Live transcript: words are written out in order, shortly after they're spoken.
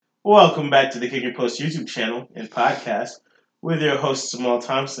Welcome back to the Kick Your Post YouTube channel and podcast with your hosts Jamal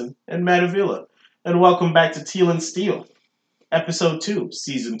Thompson and Matt Avila. And welcome back to Teal and Steel, episode 2,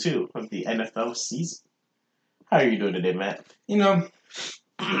 season 2 of the NFL season. How are you doing today, Matt? I'm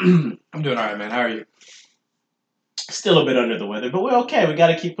doing all right, man. How are you? Still a bit under the weather, but we're okay. We got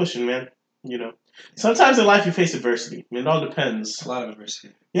to keep pushing, man. Sometimes in life you face adversity. It all depends. A lot of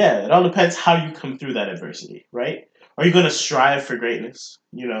adversity. Yeah, it all depends how you come through that adversity, right? Are you going to strive for greatness?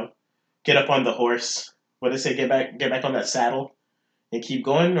 Get up on the horse. What do they say? Get back on that saddle and keep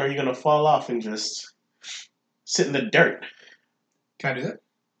going, or are you going to fall off and just sit in the dirt? Can I do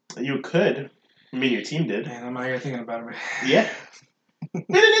that? You could. I mean, your team did. Man, I'm out here thinking about it. Yeah. Been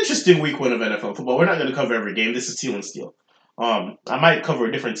an interesting week one of NFL football. We're not going to cover every game. This is Teal and Steel. I might cover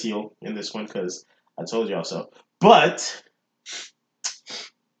a different Teal in this one because I told y'all so. But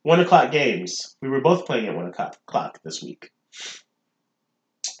 1 o'clock games. We were both playing at 1 o'clock this week.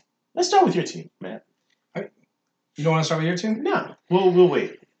 Let's start with your team, Matt. You don't want to start with your team? No, we'll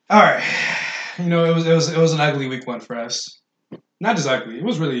wait. All right. It was an ugly week one for us. Not just ugly. It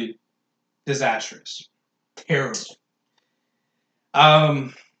was really disastrous, terrible.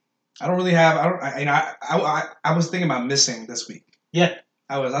 I don't really have. I was thinking about missing this week. Yeah.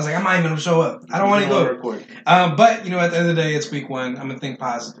 I was like, I'm not even gonna show up. I don't want to go. Record. But at the end of the day, it's week one. I'm gonna think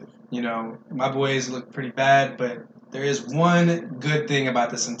positive. My boys look pretty bad, but there is one good thing about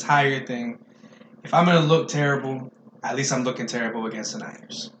this entire thing. If I'm gonna look terrible, at least I'm looking terrible against the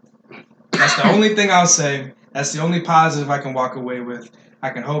Niners. That's the only thing I'll say. That's the only positive I can walk away with. I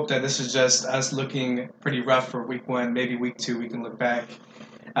can hope that this is just us looking pretty rough for week one. Maybe week two we can look back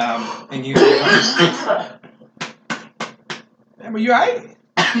and use it. Are you alright?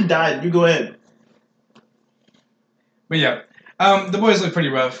 You died. You go ahead. But yeah, the boys look pretty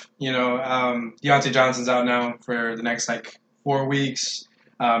rough. Deontay Johnson's out now for the next 4 weeks.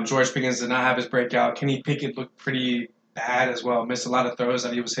 George Pickens did not have his breakout. Kenny Pickett looked pretty bad as well. Missed a lot of throws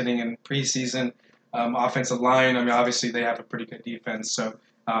that he was hitting in preseason. Offensive line, obviously they have a pretty good defense. So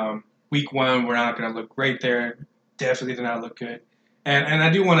week one, we're not going to look great there. Definitely did not look good. And I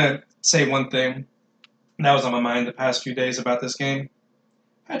do want to say one thing that was on my mind the past few days about this game.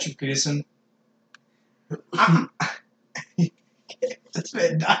 Patrick Peterson. This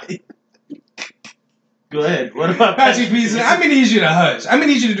man died. Go ahead. What about Patrick Peterson? I'm gonna need you to hush. I'm gonna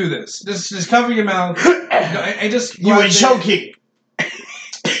need you to do this. Just cover your mouth and just. You were choking.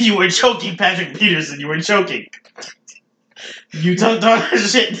 You were choking, Patrick Peterson. You were choking. You talked all that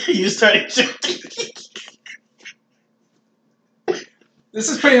shit. You started choking. This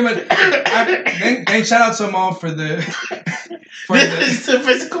is pretty much. Thank shout out to them all for the. This is the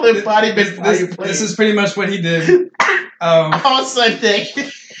physical embodiment. This is pretty much what he did. On Sunday.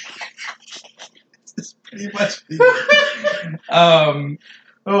 Pretty much. Oh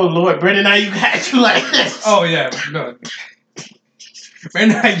Lord, Brandon, now you got you like this. Oh yeah, no.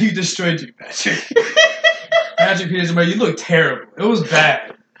 Brandon, you destroyed you, Patrick. Patrick Peterson, bro, you look terrible. It was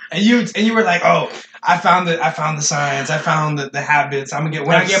bad, and you were like, oh, I found the signs, I found the habits. I'm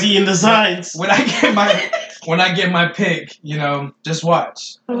seeing the signs. When I get my pick, just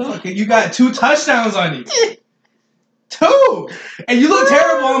watch. You got 2 touchdowns on you. 2! And you look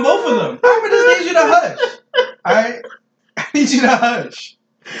terrible on both of them. I just need you to hush. Alright? I need you to hush.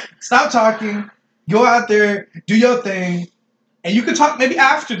 Stop talking. Go out there. Do your thing. And you can talk maybe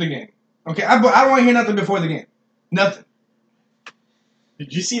after the game. Okay? I don't want to hear nothing before the game. Nothing.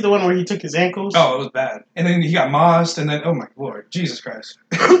 Did you see the one where he took his ankles? Oh, it was bad. And then he got mossed. And then, oh my Lord. Jesus Christ.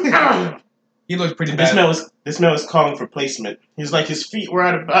 He looked pretty bad. This man was calling for placement. He's like, his feet were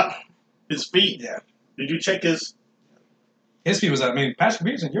out of his feet. Yeah. Did you check his... His feet was out. Patrick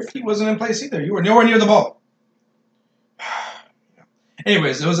Peterson, your feet wasn't in place either. You were nowhere near the ball.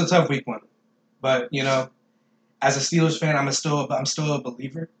 Anyways, it was a tough week one. But, as a Steelers fan, I'm still a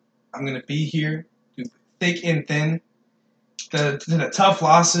believer. I'm going to be here through thick and thin. The tough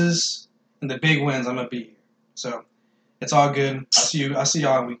losses and the big wins, I'm going to be here. So, it's all good. I'll see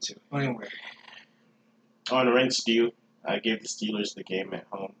y'all in week 2. Don't even worry. On a rinse deal, I gave the Steelers the game at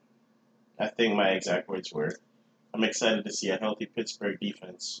home. I think my exact words were, I'm excited to see a healthy Pittsburgh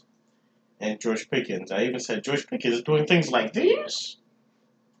defense. And George Pickens. I even said, George Pickens is doing things like these?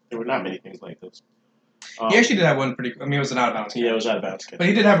 There were not many things like this. He actually did have one pretty... it was an out-of-bounds catch. Yeah, it was out-of-bounds catch. But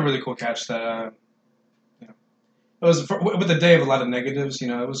he did have a really cool catch that... it was... with the day of a lot of negatives, it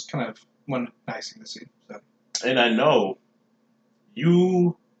was kind of one nice thing to see. So. And I know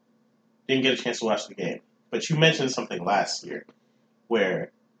you didn't get a chance to watch the game, but you mentioned something last year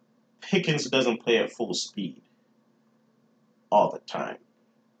where Pickens doesn't play at full speed all the time.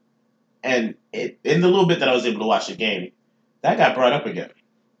 And in the little bit that I was able to watch the game, that got brought up again.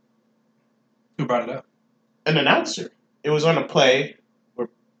 Who brought it up? An announcer. It was on a play where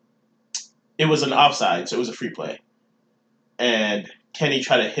it was an offside, so it was a free play. And Kenny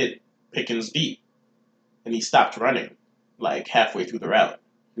tried to hit Pickens deep, and he stopped running, like halfway through the route.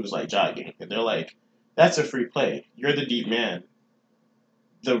 He was like jogging, and they're like, "That's a free play. You're the deep man.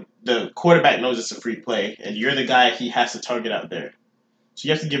 The quarterback knows it's a free play, and you're the guy he has to target out there. So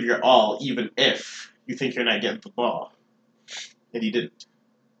you have to give your all, even if you think you're not getting the ball." And he didn't.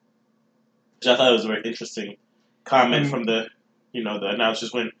 Which I thought was a very interesting comment from the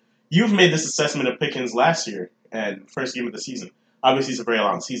announcers when you've made this assessment of Pickens last year and first game of the season. Obviously, it's a very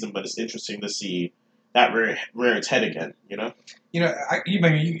long season, but it's interesting to see that rear its head again. You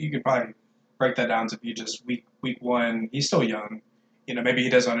could probably break that down to be just week one. He's still young. Maybe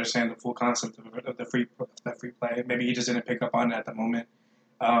he doesn't understand the full concept of the free play. Maybe he just didn't pick up on it at the moment,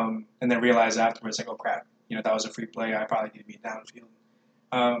 and then realize afterwards, like, oh crap, that was a free play. I probably need to be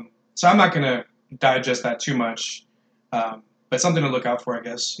downfield. So I'm not gonna digest that too much, but something to look out for, I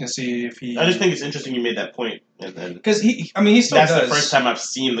guess, and see if he. I just think it's interesting you made that point, and then because he still that's does. The first time I've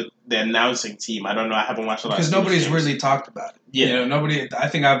seen the announcing team. I don't know. I haven't watched a lot. Because nobody's really talked about it. Yeah, nobody. I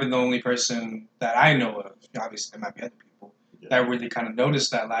think I've been the only person that I know of. Obviously, there might be other people that really kind of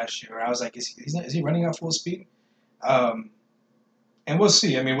noticed that last year. I was like, is he running at full speed? And we'll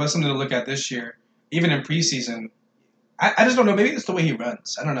see. What's something to look at this year? Even in preseason, I just don't know. Maybe it's the way he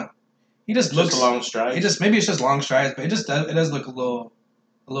runs. I don't know. He just looks long strides. Maybe it's just long strides, but it does look a little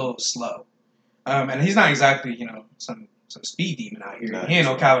slow. And he's not exactly some speed demon out here. He ain't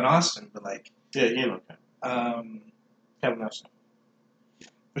no Calvin Austin, but like he ain't no Calvin Austin.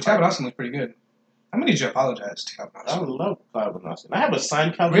 But Calvin Austin looks pretty good. I'm gonna need you to apologize to Calvin Austin. I love Calvin Austin. I have a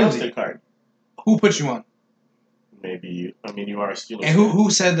signed Calvin Austin card. Who put you on? Maybe you. You are a Steelers. And who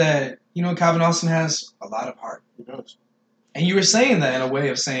said that? Calvin Austin has a lot of heart. He does. And you were saying that in a way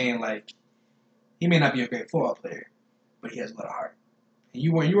of saying like he may not be a great football player, but he has a lot of heart. And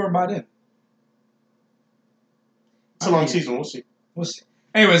you weren't bought in. It's a long season. We'll see.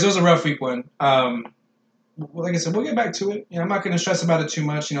 Anyways, it was a rough week one. Like I said, we'll get back to it. I'm not going to stress about it too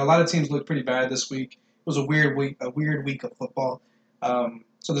much. A lot of teams looked pretty bad this week. It was a weird week of football.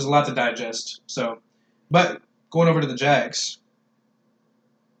 So there's a lot to digest. But going over to the Jags,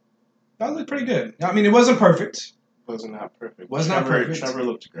 that looked pretty good. It wasn't perfect. Wasn't not perfect. Not perfect. Trevor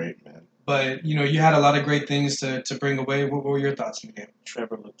looked great, man. But you had a lot of great things to bring away. What were your thoughts on the game?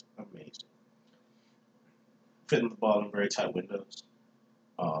 Trevor looked amazing. Fitting the ball in very tight windows.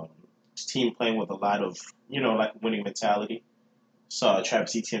 His team playing with a lot of, like winning mentality. Saw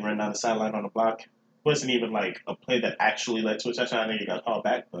Travis Etienne run down the sideline on a block. Wasn't even like a play that actually led to a touchdown. I know he got called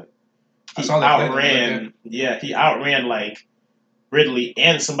back, but he outran. Yeah, he outran like Ridley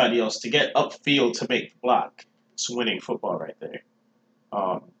and somebody else to get upfield to make the block. It's winning football right there.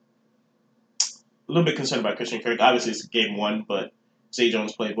 A little bit concerned about Christian Kirk. Obviously, it's game one, but Zay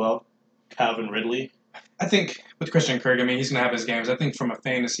Jones played well. Calvin Ridley. I think with Christian Kirk, he's going to have his games. I think from a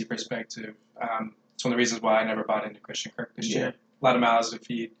fantasy perspective, it's one of the reasons why I never bought into Christian Kirk this year. A lot of mouths to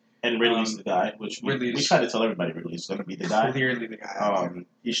feed. And Ridley's the guy, which we try to tell everybody Ridley's going to be the guy. Clearly the guy.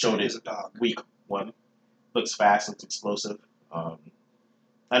 He showed it week one. Looks fast, looks explosive. I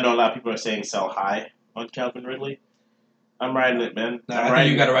know a lot of people are saying sell high on Calvin Ridley. I'm riding it, man. I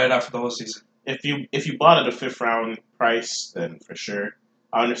think you got to ride it out for the whole season. If you bought at a 5th round price, then for sure.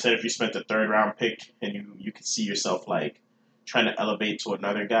 I understand if you spent a 3rd round pick and you could see yourself like trying to elevate to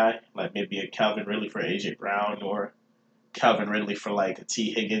another guy, like maybe a Calvin Ridley for AJ Brown or Calvin Ridley for like a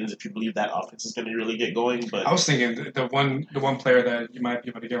T Higgins, if you believe that offense is going to really get going. But I was thinking the one player that you might be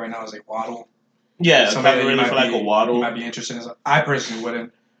able to get right now is like Waddle. Yeah, Calvin Ridley for like a Waddle. You might be interested in. I personally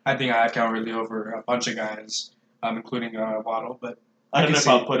wouldn't. I think I have Calvin Ridley over a bunch of guys, including Waddle. But I don't know if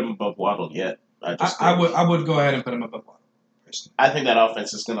I'll put him above Waddle yet. I would go ahead and put him above Waddle. Personally. I think that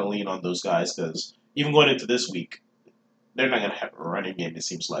offense is going to lean on those guys because even going into this week, they're not going to have a running game. It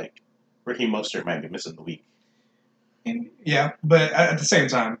seems like Raheem Mostert might be missing the week. Yeah, but at the same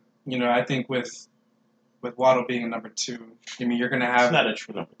time, I think with Waddle being a number 2, you're going to have. He's not a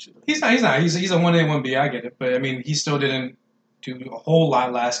true number 2. Though. He's not. He's a 1A, 1B. I get it, but he still didn't do a whole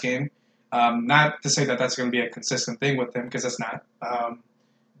lot last game. Not to say that that's going to be a consistent thing with him because it's not.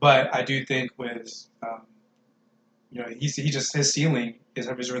 But I do think with his ceiling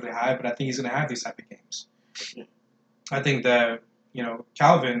is really high. But I think he's going to have these type of games. Yeah. I think that.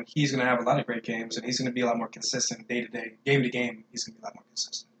 Calvin, he's going to have a lot of great games, and he's going to be a lot more consistent day to day, game to game. He's going to be a lot more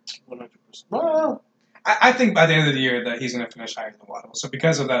consistent. 100%. Well, I think by the end of the year that he's going to finish higher than Waddle. So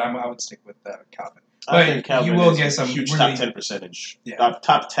because of that, I would stick with Calvin. I think Calvin you will is get some huge really, top 10 percentage, yeah.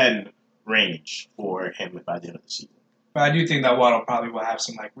 top 10 range for him by the end of the season. But I do think that Waddle probably will have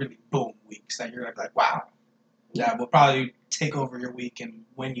some like really boom weeks that you're gonna be like, wow, that will probably take over your week and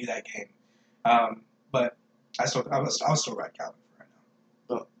win you that game. But I'll still ride Calvin for right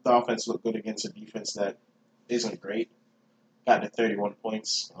now. The offense looked good against a defense that isn't great. Got to 31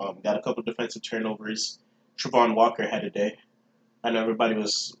 points. Got a couple defensive turnovers. Trevon Walker had a day. I know everybody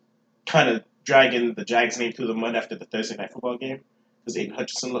was kind of dragging the Jags name through the mud after the Thursday night football game because Aiden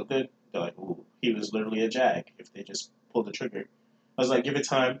Hutchinson looked good. They're like, ooh, he was literally a Jag if they just pulled the trigger. I was like, give it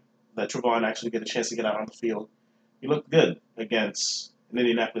time. Let Trevon actually get a chance to get out on the field. He looked good against an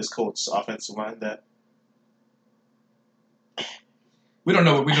Indianapolis Colts offensive line that we don't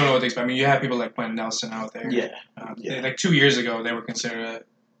know what they expect. I mean, you have people like Quentin Nelson out there. Yeah. Like 2 years ago, they were considered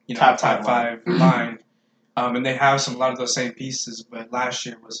a Top top five five line. And they have a lot of those same pieces, but last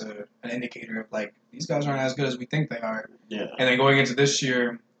year was an indicator of like these guys aren't as good as we think they are. Yeah. And then going into this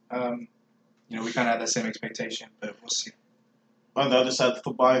year, we kind of had that same expectation, but we'll see. On the other side of the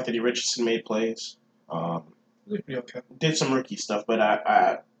football, Anthony Richardson made plays. Pretty okay. Did some rookie stuff,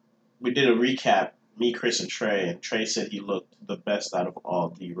 but we did a recap. Me, Chris, and Trey said he looked the best out of all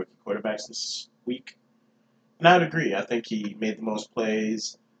the rookie quarterbacks this week. And I would agree. I think he made the most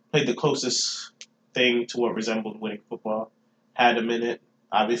plays, played the closest thing to what resembled winning football. Had a minute.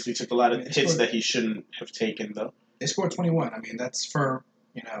 Obviously took a lot of hits that he shouldn't have taken, though. They scored 21. I mean, that's for,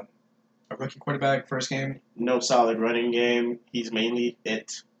 a rookie quarterback, first game. No solid running game. He's mainly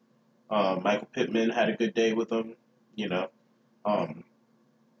it. Michael Pittman had a good day with him, You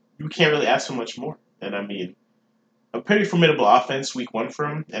can't really ask for much more. And I mean, a pretty formidable offense week one for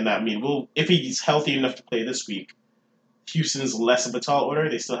him. And I mean, if he's healthy enough to play this week, Houston's less of a tall order.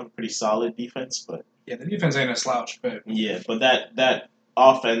 They still have a pretty solid defense, but yeah, the defense ain't a slouch. But but that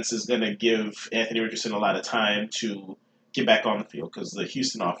offense is going to give Anthony Richardson a lot of time to get back on the field because the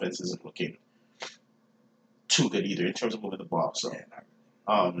Houston offense isn't looking too good either in terms of moving the ball. So,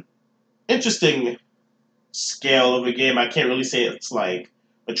 interesting scale of a game. I can't really say it's like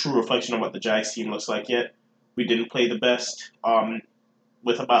a true reflection on what the Jags team looks like yet. We didn't play the best.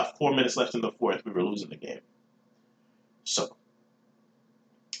 With about 4 minutes left in the fourth, we were losing the game. So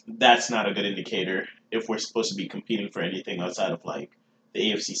that's not a good indicator if we're supposed to be competing for anything outside of like the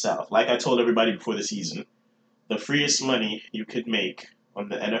AFC South. Like I told everybody before the season, the freest money you could make on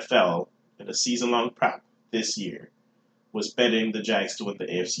the NFL in a season-long prop this year was betting the Jags to win the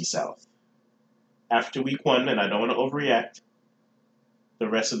AFC South. After week one, and I don't want to overreact, the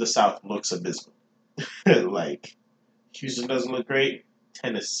rest of the South looks abysmal. Like, Houston doesn't look great.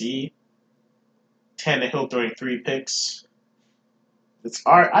 Tennessee, Tannehill throwing 3 picks.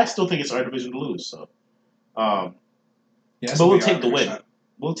 I still think it's our division to lose. So, but we'll take the win.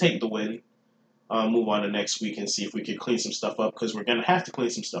 We'll take the win. Move on to next week and see if we can clean some stuff up because we're gonna have to clean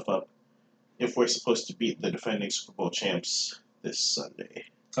some stuff up if we're supposed to beat the defending Super Bowl champs this Sunday.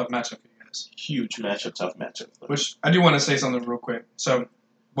 Tough matchup for you guys. Huge matchup, tough matchup. Which I do want to say something real quick. So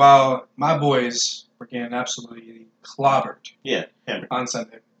while my boys were getting absolutely clobbered, on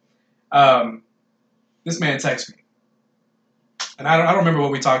Sunday, this man texted me, and I don't remember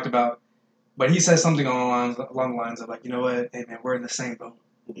what we talked about, but he said something along the lines of like, you know what, hey man, we're in the same boat.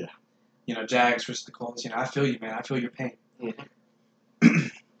 Yeah. Jags versus the Colts. I feel you, man. I feel your pain. Mm-hmm.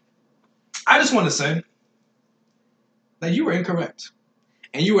 I just want to say that you were incorrect.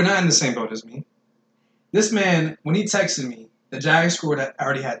 And you were not in the same boat as me. This man, when he texted me, the Jags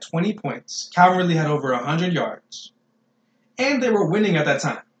already had 20 points. Calvin Ridley had over 100 yards. And they were winning at that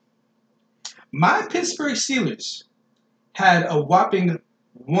time. My Pittsburgh Steelers had a whopping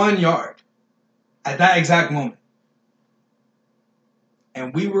 1 yard at that exact moment.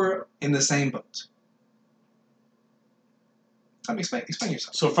 And we were in the same boat. Explain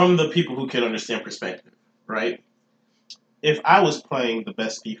yourself. So from the people who can understand perspective, right? If I was playing the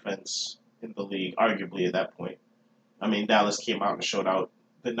best defense in the league, arguably at that point, I mean, Dallas came out and showed out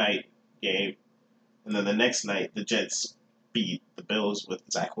the night game. And then the next night, the Jets beat the Bills with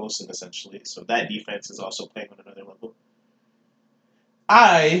Zach Wilson, essentially. So that defense is also playing on another level.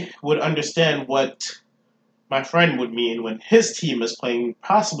 I would understand what my friend would mean when his team is playing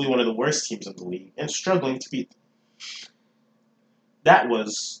possibly one of the worst teams in the league and struggling to beat them. That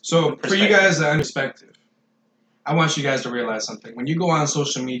was so for you guys that are perspective. I want you guys to realize something. When you go on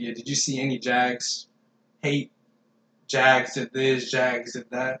social media, did you see any Jags hate? Jags did this, Jags did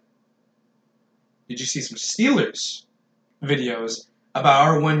that. Did you see some Steelers videos about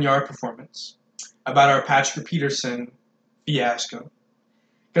our 1 yard performance, about our Patrick Peterson fiasco?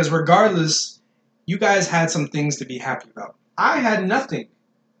 Because regardless, you guys had some things to be happy about. I had nothing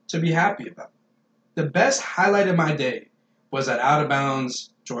to be happy about. The best highlight of my day was that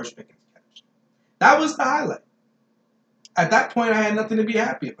out-of-bounds George Pickens catch. That was the highlight. At that point, I had nothing to be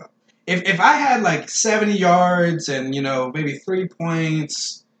happy about. If I had like 70 yards and maybe 3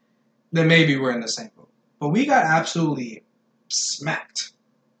 points, then maybe we're in the same boat. But we got absolutely smacked.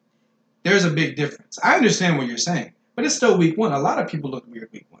 There's a big difference. I understand what you're saying, but it's still week one. A lot of people look weird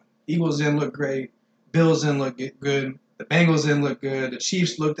week one. Eagles didn't look great. Bills didn't look good. The Bengals didn't look good. The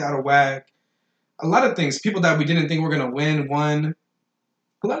Chiefs looked out of whack. A lot of things, people that we didn't think were going to win, won.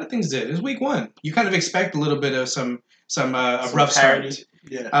 A lot of things did. It was week one. You kind of expect a little bit of some rough parity. start.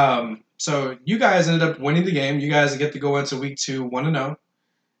 Yeah. So you guys ended up winning the game. You guys get to go into week two 1-0.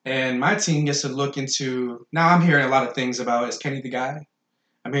 And my team gets to look into, now I'm hearing a lot of things about, is Kenny the guy?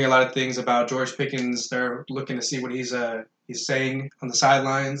 I'm hearing a lot of things about George Pickens. They're looking to see what he's saying on the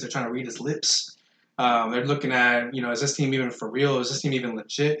sidelines. They're trying to read his lips. They're looking at, is this team even for real? Is this team even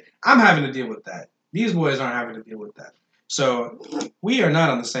legit? I'm having to deal with that. These boys aren't having to deal with that. So we are not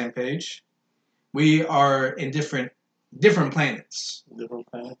on the same page. We are in different planets. Different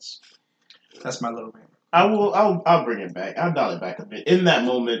planets. That's my little rant. I'll bring it back. I'll dial it back a bit. In that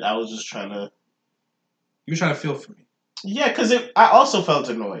moment, I was just trying to. You were trying to feel for me. Yeah, because I also felt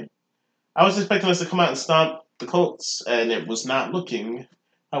annoyed. I was expecting us to come out and stomp the Colts, and it was not looking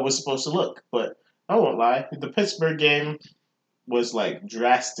how it was supposed to look. But I won't lie, the Pittsburgh game was like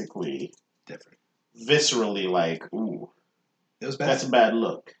drastically different, viscerally like, ooh, it was bad. That's a bad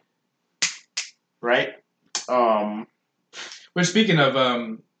look, right? We're speaking of.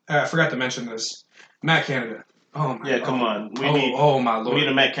 I forgot to mention this. Matt Canada. Oh my. Yeah, come on. My lord. We need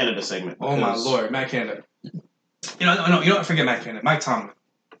a Matt Canada segment. Oh my lord, Matt Canada. No, you don't forget Matt Canada. Mike Tomlin.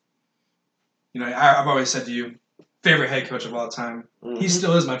 I've always said to you, favorite head coach of all time. Mm-hmm. He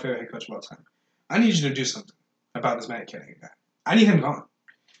still is my favorite head coach of all time. I need you to do something about this Matt Canada guy. I need him gone.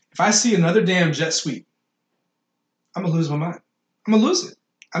 If I see another damn jet sweep, I'm gonna lose my mind. I'm gonna lose it.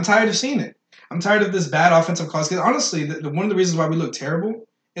 I'm tired of seeing it. I'm tired of this bad offensive calls. Because honestly, one of the reasons why we look terrible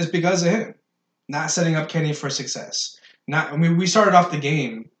is because of him not setting up Kenny for success. We started off the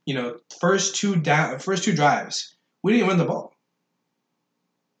game. First two drives, we didn't win the ball.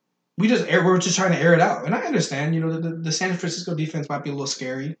 We were just trying to air it out. And I understand, the San Francisco defense might be a little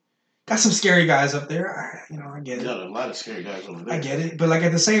scary. Got some scary guys up there. I get it. Got a lot of scary guys over there. I get it. But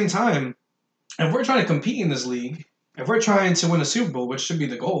at the same time, if we're trying to compete in this league, if we're trying to win a Super Bowl, which should be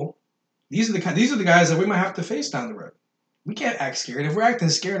the goal, these are the guys that we might have to face down the road. We can't act scared. If we're acting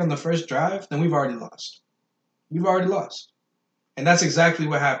scared on the first drive, then we've already lost. We've already lost. And that's exactly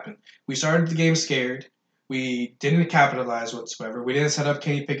what happened. We started the game scared. We didn't capitalize whatsoever. We didn't set up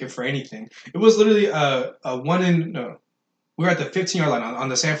Kenny Pickett for anything. It was literally we were at the 15-yard line on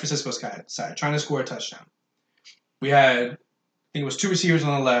the San Francisco side trying to score a touchdown. We had, I think it was two receivers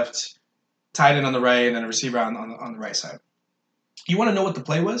on the left, tight end on the right, and then a receiver on the right side. You want to know what the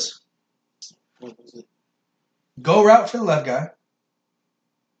play was? What was it? Go route for the left guy.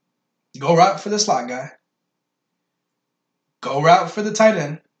 Go route for the slot guy. Go route for the tight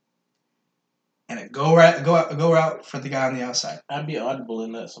end. And a go route for the guy on the outside. I'd be audible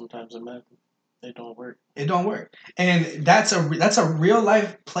in that sometimes, man. It don't work. It don't work. And that's a real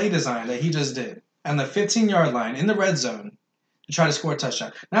life play design that he just did on the 15-yard line in the red zone to try to score a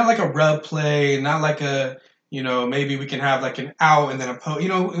touchdown. Not like a rub play, not like a maybe we can have like an out and then a post.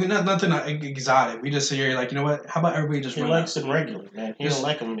 Nothing exotic. We just say here like, what? How about everybody just run up? He likes it regular, man. He don't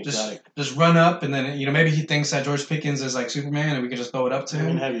like them exotic. Just run up and then maybe he thinks that George Pickens is like Superman and we can just throw it up to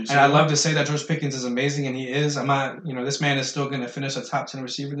him. And I love to say that George Pickens is amazing and he is. I'm not. This man is still going to finish a top 10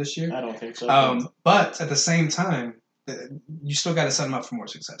 receiver this year. I don't think so. But at the same time, you still got to set him up for more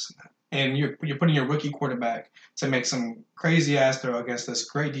success than that. And you're putting your rookie quarterback to make some crazy ass throw against this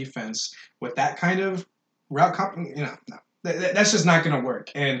great defense with that kind of route no. That's just not going to work.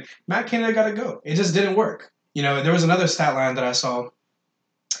 And Matt Canada got to go. It just didn't work. There was another stat line that I saw.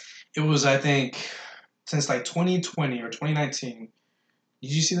 It was, I think, since like 2020 or 2019.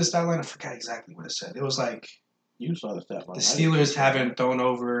 Did you see the stat line? I forgot exactly what it said. It was like you saw the stat line. The Steelers haven't thrown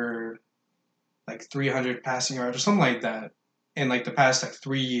over like 300 passing yards or something like that in like the past like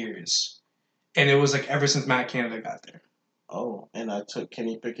 3 years. And it was like ever since Matt Canada got there. Oh, and I took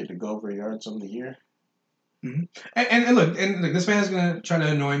Kenny Pickett to go over yards on the year. Mm-hmm. And look, this man's gonna try to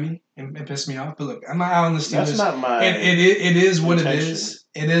annoy me and piss me off. But look, I'm not out on the Steelers. That's not my. It is what it is.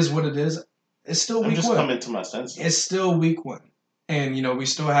 It is what it is. It's still week one. I'm just coming to my senses. It's still week one, and we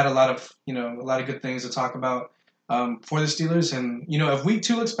still had a lot of good things to talk about for the Steelers. And if week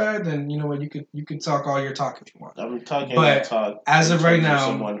two looks bad, then you know what, you could talk all your talk if you want. I'm talking. But as of right now,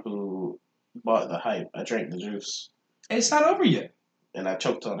 someone who bought the hype. I drank the juice. It's not over yet. And I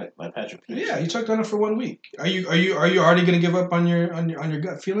choked on it like Patrick Peterson. Yeah, you choked on it for 1 week. Are you already going to give up on your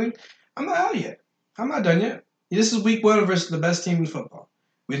gut feeling? I'm not out yet. I'm not done yet. This is week one versus the best team in football.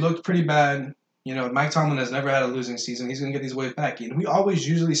 We looked pretty bad. You know, Mike Tomlin has never had a losing season. He's going to get these boys back. And we always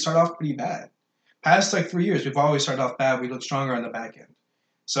usually start off pretty bad. Past like 3 years, we've always started off bad. We look stronger on the back end.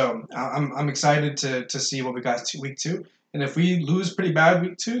 So I'm excited to see what we got week 2. And if we lose pretty bad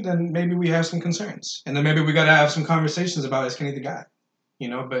week 2, then maybe we have some concerns. And then maybe we got to have some conversations about is Kenny the guy? You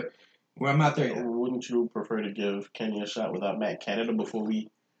know, but I'm not there yet. Wouldn't you prefer to give Kenny a shot without Matt Canada before we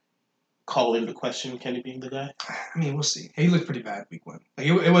call into question Kenny being the guy? I mean, we'll see. He looked pretty bad week 1. Like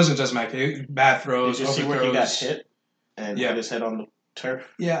it wasn't just Matt. Bad throws. Did you see where he got hit and hit his head on the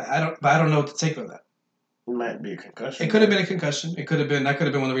turf? Yeah, I don't know what to take of that. It might be a concussion. It could have been a concussion. That could have been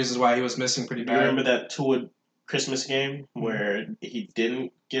one of the reasons why he was missing pretty bad. You remember that Tua Christmas game where he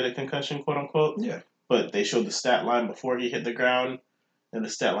didn't get a concussion, quote unquote? Yeah. But they showed the stat line before he hit the ground and the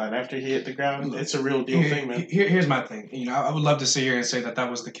stat line after he hit the ground. It's a real deal thing, man. Here's my thing. You know, I would love to sit here and say that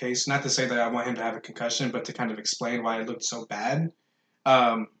was the case. Not to say that I want him to have a concussion, but to kind of explain why it looked so bad.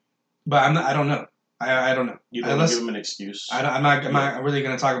 But I don't know. I don't know. You don't give him an excuse. I'm not really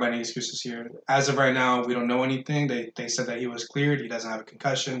going to talk about any excuses here. As of right now, we don't know anything. They said that he was cleared. He doesn't have a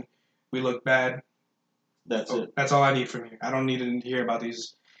concussion. We look bad. That's it. That's all I need from you. I don't need to hear about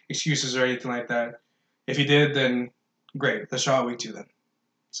these excuses or anything like that. If he did, then great. Let's show out week 2 then.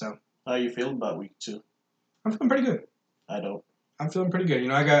 So. How you feeling about week 2? I'm feeling pretty good. I don't. I'm feeling pretty good. You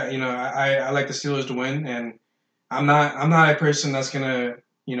know, I like the Steelers to win, and I'm not a person that's gonna,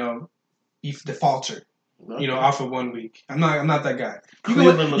 you know, be defaulter, Okay. You know, off of 1 week. I'm not that guy. You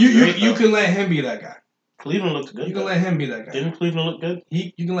can let him be that guy. Cleveland looked good. You can let him be that guy. Didn't Cleveland look good?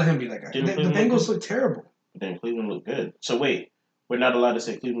 You can let him be that guy. The Bengals look terrible. Then Cleveland looked good. So wait, we're not allowed to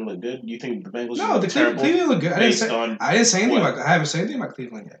say Cleveland looked good? You think the Bengals look terrible? Cleveland looked good. I didn't say anything about. I haven't said anything about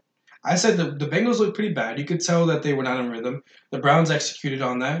Cleveland yet. I said the Bengals looked pretty bad. You could tell that they were not in rhythm. The Browns executed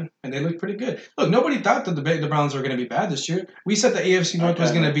on that, and they looked pretty good. Look, nobody thought that the Browns were going to be bad this year. We said the AFC North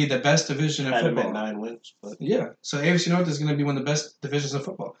was going to be the best division in football. 9 wins. But. Yeah, so AFC North is going to be one of the best divisions in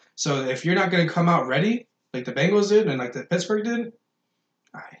football. So if you're not going to come out ready like the Bengals did and like the Pittsburgh did,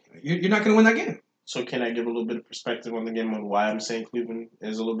 you're not going to win that game. So can I give a little bit of perspective on the game on why I'm saying Cleveland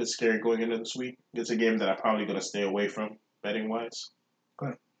is a little bit scary going into this week? It's a game that I'm probably going to stay away from betting-wise. Go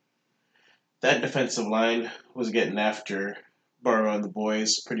ahead. That defensive line was getting after Burrow and the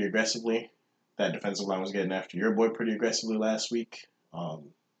boys pretty aggressively. That defensive line was getting after your boy pretty aggressively last week.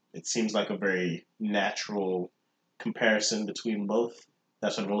 It seems like a very natural comparison between both.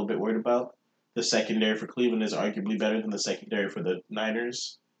 That's what I'm a little bit worried about. The secondary for Cleveland is arguably better than the secondary for the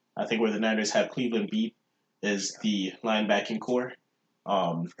Niners. I think where the Niners have Cleveland beat is the linebacking core.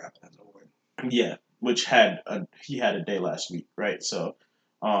 Yeah, which he had a day last week, right? So,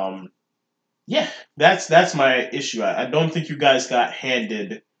 yeah, that's my issue. I don't think you guys got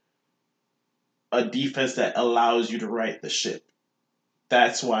handed a defense that allows you to right the ship.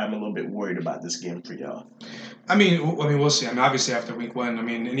 That's why I'm a little bit worried about this game for y'all. I mean, we'll see. I mean, obviously after week 1, I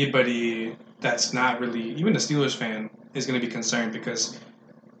mean, anybody that's not really, even a Steelers fan, is going to be concerned because,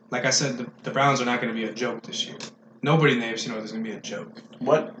 like I said, the Browns are not going to be a joke this year. Nobody in the AFC North is going to be a joke.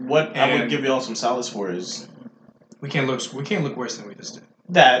 What I would give y'all some solace for is we can't look worse than we just did.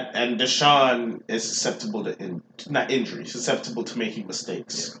 That and Deshaun is susceptible to not injury, susceptible to making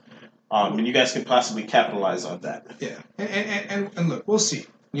mistakes. And you guys can possibly capitalize on that. Yeah, and look, we'll see.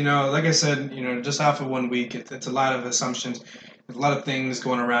 You know, like I said, you know, just off of 1 week, it's a lot of assumptions, there's a lot of things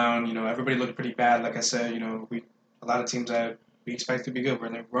going around. You know, everybody looked pretty bad. Like I said, you know, a lot of teams that we expect to be good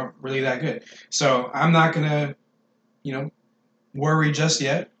weren't really that good. So I'm not gonna, you know, worry just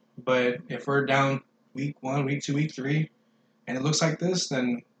yet. But if we're down week 1, week 2, week 3, and it looks like this,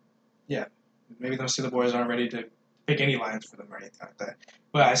 then yeah, maybe those Steelers boys aren't ready to pick any lines for them or anything like that.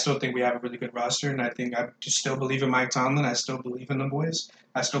 But I still think we have a really good roster, and I just still believe in Mike Tomlin. I still believe in the boys.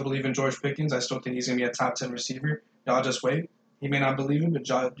 I still believe in George Pickens. I still think he's going to be a top 10 receiver. Y'all just wait. He may not believe it, but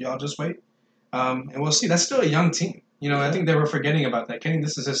y'all just wait. And we'll see. That's still a young team. You know, I think they were forgetting about that. Kenny,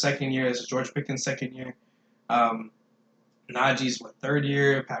 this is his second year. This is George Pickens' second year. Najee's, third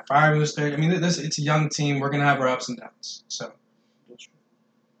year. Pat Fryermuth's third. I mean, it's a young team. We're going to have our ups and downs. So,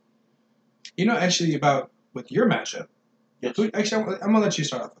 you know, actually, with your matchup, yes. I'm going to let you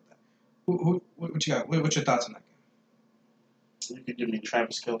start off with that. What you got? What's your thoughts on that game? You could give me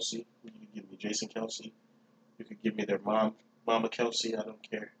Travis Kelce. You could give me Jason Kelce. You could give me their Mama Kelce. I don't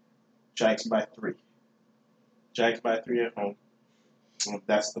care. Jags by 3. Jags by 3 at home.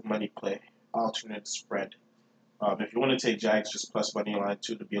 That's the money play. Alternate spread. If you want to take Jags just plus money line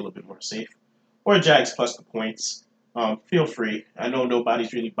too to be a little bit more safe, or Jags plus the points, feel free. I know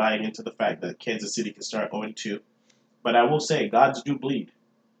nobody's really buying into the fact that Kansas City can start 0-2, but I will say gods do bleed.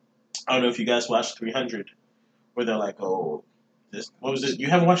 I don't know if you guys watched 300, where they're like, oh, What was it? You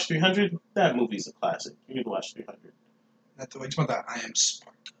haven't watched 300? That movie's a classic. You need to watch 300. That's what you about that. I am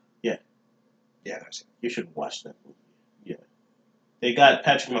smart. Yeah. Yeah, I've seen You should watch that movie. Yeah. They got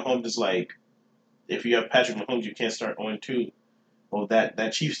Patrick Mahomes is like, if you have Patrick Mahomes, you can't start 0-2. Well,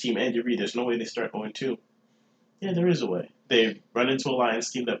 that Chiefs team, Andy Reid, there's no way they start 0-2. Yeah, there is a way. They run into a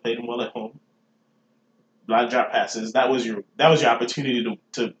Lions team that played them well at home. A lot of drop passes. That was your opportunity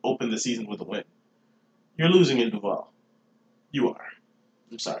to open the season with a win. You're losing in Duval. You are.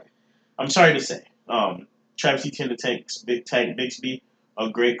 I'm sorry. I'm sorry to say. Travis Etienne the Tank Bixby, a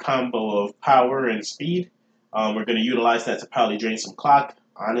great combo of power and speed. We're going to utilize that to probably drain some clock.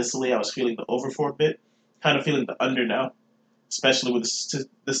 Honestly, I was feeling the over for a bit. Kind of feeling the under now, especially with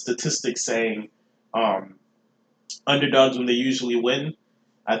the statistics saying underdogs when they usually win.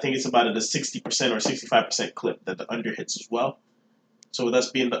 I think it's about at a 60% or 65% clip that the under hits as well. So with us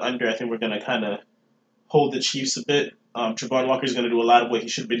being the under, I think we're going to kind of hold the Chiefs a bit. Trevon Walker's going to do a lot of what he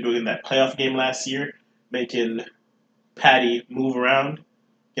should have been doing in that playoff game last year, making Patty move around,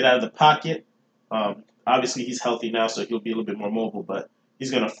 get out of the pocket. Obviously, he's healthy now, so he'll be a little bit more mobile, but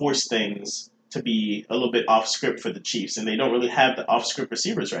he's going to force things to be a little bit off script for the Chiefs, and they don't really have the off script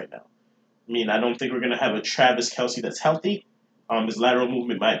receivers right now. I mean, I don't think we're going to have a Travis Kelce that's healthy. His lateral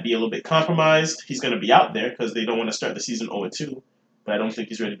movement might be a little bit compromised. He's going to be out there because they don't want to start the season 0-2, but I don't think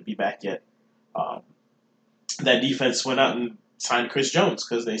he's ready to be back yet. That defense went out and signed Chris Jones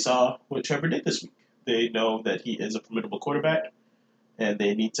because they saw what Trevor did this week. They know that he is a formidable quarterback, and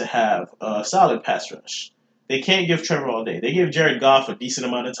they need to have a solid pass rush. They can't give Trevor all day. They gave Jared Goff a decent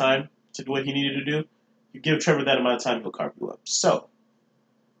amount of time to do what he needed to do. You give Trevor that amount of time, he'll carve you up. So,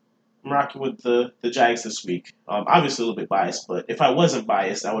 I'm rocking with the Jags this week. Obviously a little bit biased, but if I wasn't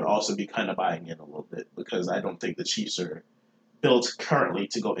biased, I would also be kind of buying in a little bit because I don't think the Chiefs are built currently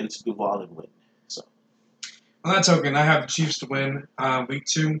to go into Duval and win. So, On that token, I have the Chiefs to win week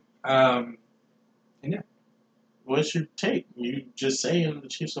 2. And yeah. what's your take? You just saying the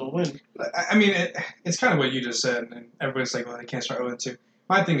Chiefs will win. I mean, it's kind of what you just said, and everybody's like, well, they can't start 0-2.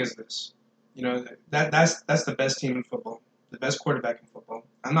 My thing is this. You know, that's the best team in football, the best quarterback in football.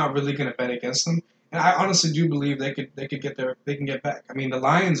 I'm not really going to bet against them. And I honestly do believe they can get back. I mean, the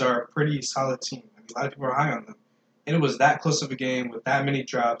Lions are a pretty solid team. I mean, a lot of people are high on them. And it was that close of a game with that many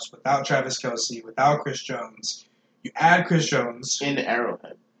drops, without Travis Kelce, without Chris Jones. You add Chris Jones. In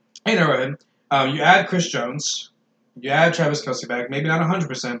Arrowhead. You add Chris Jones. You add Travis Kelce back. Maybe not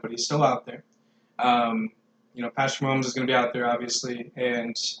 100%, but he's still out there. Patrick Mahomes is going to be out there, obviously.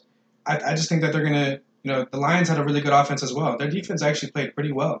 And I just think that they're going to, the Lions had a really good offense as well. Their defense actually played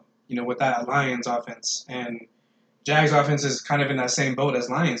pretty well, with that Lions offense. And Jags offense is kind of in that same boat as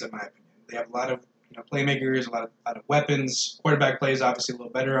Lions, in my opinion. They have a lot of playmakers, a lot of weapons. Quarterback plays obviously a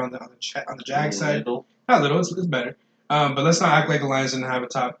little better on the Jags side. Not little, it's better. But let's not act like the Lions didn't have a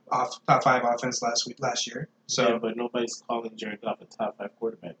top 5 offense last year. So, yeah, but nobody's calling Jared Goff a top 5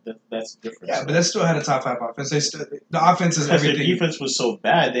 quarterback. That's different. Yeah, but they still had a top 5 offense. The offense is because everything. Their defense was so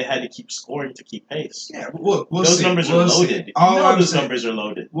bad, they had to keep scoring to keep pace. Yeah, we'll those see. numbers are loaded. Those numbers are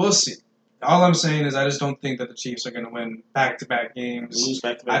loaded. We'll see. All I'm saying is I just don't think that the Chiefs are going to win back-to-back games. Lose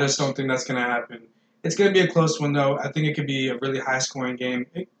back-to-back. I just don't think that's going to happen. It's going to be a close one, though. I think it could be a really high-scoring game.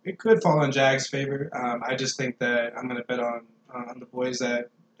 It could fall in Jags' favor. I just think that I'm going to bet on the boys that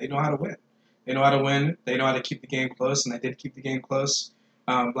they know how to win. They know how to win. They know how to keep the game close, and they did keep the game close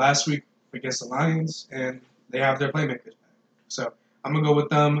last week against the Lions, and they have their playmakers back. So I'm going to go with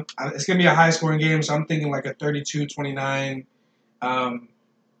them. It's going to be a high-scoring game, so I'm thinking like a 32-29.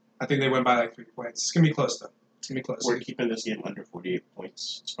 I think they win by like 3 points. It's going to be close, though. It's going to be close. We're keeping this game under 48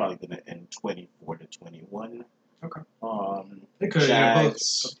 points. It's probably going to end 24-21. Okay. It could.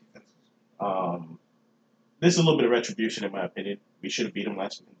 Jags, this is a little bit of retribution, in my opinion. We should have beat them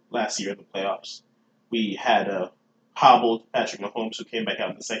last year in the playoffs. We had a hobbled Patrick Mahomes who came back out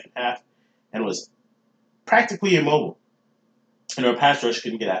in the second half and was practically immobile. And our pass rush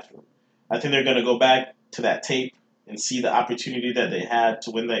couldn't get after him. I think they're going to go back to that tape and see the opportunity that they had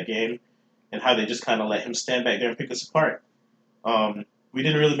to win that game and how they just kind of let him stand back there and pick us apart. We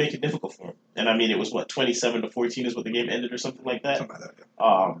didn't really make it difficult for him. And I mean, it was 27-14 is what the game ended or something like that. Something like that,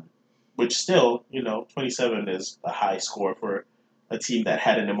 yeah. Which still, 27 is a high score for a team that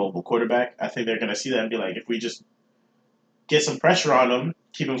had an immobile quarterback. I think they're going to see that and be like, if we just get some pressure on him,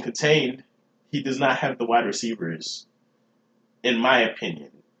 keep him contained, he does not have the wide receivers, in my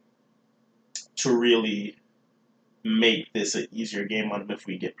opinion, to really make this an easier game on him if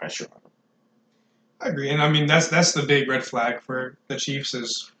we get pressure on him. I agree, and I mean that's the big red flag for the Chiefs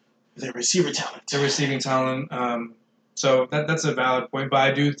is their receiver talent. Their receiving talent. So that's a valid point, but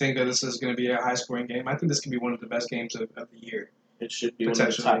I do think that this is going to be a high-scoring game. I think this could be one of the best games of the year. It should be one of the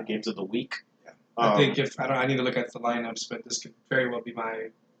Potentially. top games of the week. Yeah. I think if I need to look at the lineups, but this could very well be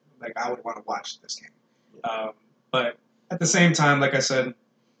I would want to watch this game. But at the same time, like I said,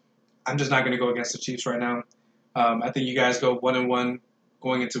 I'm just not going to go against the Chiefs right now. I think you guys go 1-1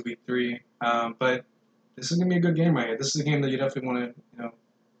 going into week 3. But this is going to be a good game right here. This is a game that you definitely want to,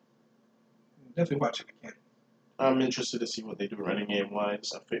 definitely watch if you can. I'm interested to see what they do running game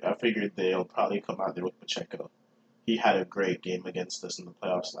wise. I figured they'll probably come out there with Pacheco. He had a great game against us in the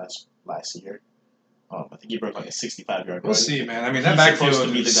playoffs last year. I think he broke like a 65-yard. We'll see, man. I mean, that He's backfield supposed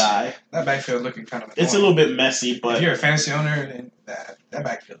to be the guy. That backfield looking kind of annoying. It's a little bit messy, but if you're a fantasy owner, then that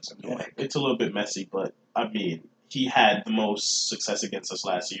backfield is annoying. Yeah, it's a little bit messy, but I mean, he had the most success against us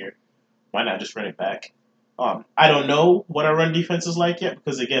last year. Why not just run it back? I don't know what our run defense is like yet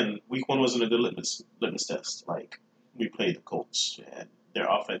because again, week 1 wasn't a good litmus test. Like we played the Colts and their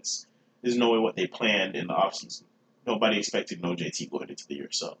offense is nowhere what they planned in the offseason. Nobody expected no JT going into the year,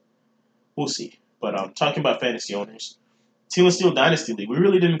 so we'll see. But talking about fantasy owners, Teal and Steel Dynasty League, we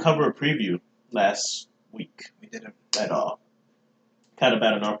really didn't cover a preview last week. We didn't at all. Kind of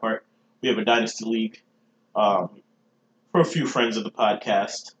bad on our part. We have a Dynasty League for a few friends of the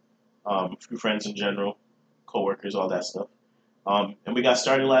podcast, a few friends in general, coworkers, all that stuff. And we got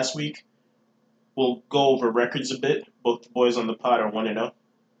started last week. We'll go over records a bit. Both the boys on the pod are 1-0.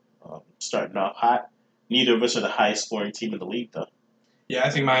 Starting off hot. Neither of us are the highest scoring team in the league, though. Yeah, I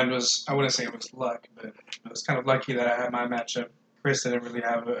think mine was, I wouldn't say it was luck, but it was kind of lucky that I had my matchup. Chris didn't really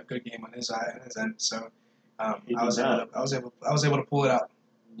have a good game on his end, so I was able to pull it out.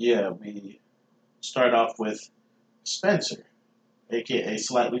 Yeah, we start off with Spencer, a.k.a.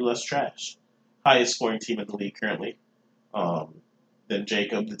 Slightly Less Trash. Highest scoring team in the league currently. Then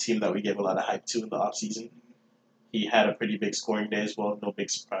Jacob, the team that we gave a lot of hype to in the offseason. He had a pretty big scoring day as well. No big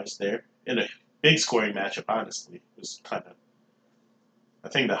surprise there. In a big scoring matchup, honestly. It was kind of, I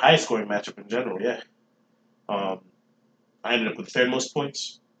think, the highest scoring matchup in general, yeah. I ended up with the third most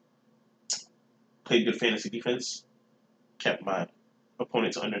points. Played good fantasy defense. Kept my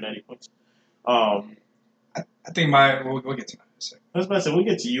opponent to under 90 points. I think we'll get to that in a second. I was about to say, we'll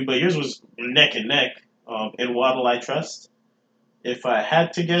get to you, but yours was neck and neck. In Waddle, I trust. If I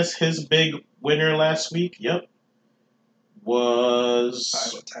had to guess, his big winner last week, was...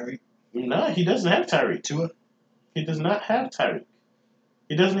 Tyreek? No, he doesn't have Tyreek. Tua? He does not have Tyreek.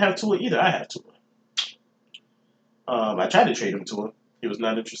 He doesn't have Tua either. I have Tua. I tried to trade him to him. He was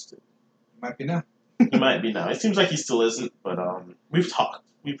not interested. Might be now. He might be now. It seems like he still isn't, but we've talked.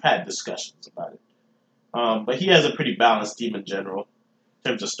 We've had discussions about it. But he has a pretty balanced team in general.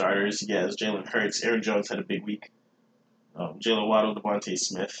 In terms of starters, he has Jalen Hurts. Aaron Jones had a big week. Jalen Waddle, Devontae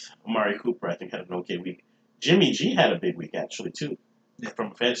Smith. Amari Cooper, I think, had an okay week. Jimmy G had a big week, actually, too,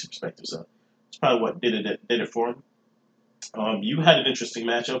 from a fantasy perspective. So it's probably what did it for him. You had an interesting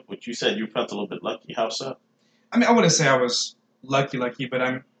matchup, which you said you felt a little bit lucky. How so? I mean, I wouldn't say I was lucky, but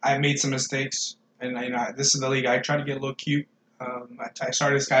I made some mistakes, and this is the league. I tried to get a little cute. I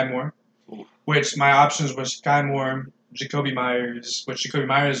started Sky Moore, which my options was Sky Moore, Jacoby Myers, which Jacoby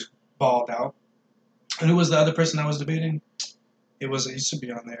Myers balled out. And who was the other person I was debating? It should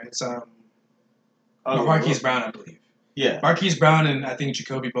be on there. It's Marquise Brown, I believe. Yeah. Marquise Brown and I think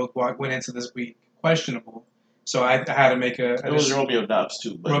Jacoby both went into this week questionable. So I had to make a... It was Romeo Doubs,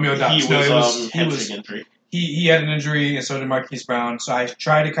 too. But Romeo Doubs. He was hamstring injury. He had an injury, and so did Marquise Brown. So I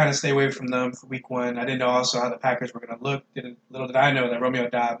tried to kind of stay away from them for week 1. I didn't know also how the Packers were going to look. Little did I know that Romeo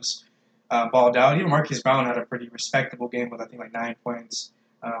Doubs balled out. Even Marquise Brown had a pretty respectable game with, I think, like 9 points.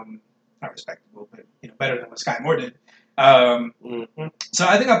 Not respectable, but better than what Sky Moore did. So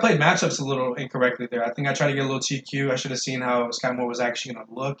I think I played matchups a little incorrectly there. I think I tried to get a little TQ. I should have seen how Sky Moore was actually going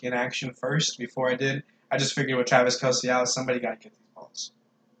to look in action first before I did. I just figured with Travis Kelce out, somebody got to get these balls.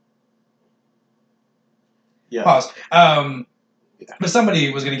 Yeah. Pause. But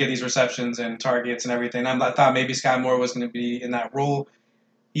somebody was going to get these receptions and targets and everything. I thought maybe Sky Moore was going to be in that role.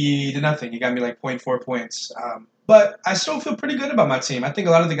 He did nothing. He got me like 0.4 points. But I still feel pretty good about my team. I think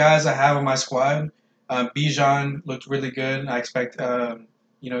a lot of the guys I have on my squad, Bijan looked really good. I expect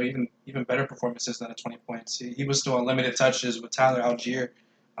even better performances than the 20 points. He was still on limited touches with Tyler Algier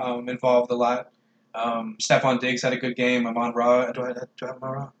involved a lot. Stephon Diggs had a good game. Amon Ra. Do I have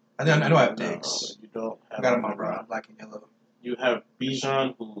Amon Ra? I know I have Diggs. You don't have I got Amon Ra, black and yellow. You have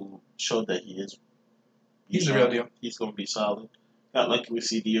Bijan, who showed that he is. He's the real deal. He's going to be solid. Got lucky with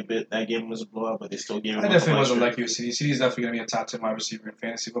CD a bit. That game was a blowout, but they still gave him. I definitely wasn't lucky with CD. CD's definitely going to be a top 10 wide receiver in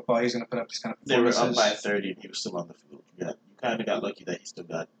fantasy football. He's going to put up these kind of performances. They were up by 30, and he was still on the field. You kind of got lucky that he still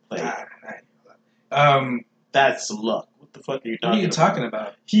got played. Nah, That's luck. What What the fuck are you What are you talking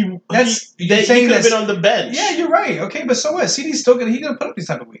about? You're he saying could have that's been on the bench. yeah, you're right. Okay, but so what? CD's still gonna put up these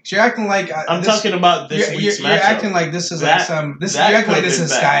type of weeks. You're acting like I'm talking about this week's matchup. You're acting like this is like some. You're acting like this is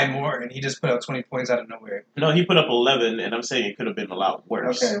Sky bad. Moore, and he just put up 20 points out of nowhere. No, he put up 11, and I'm saying it could have been a lot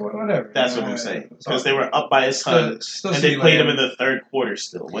worse. Okay, whatever. That's what I'm saying. Because they were up by a ton, and they played him in the third quarter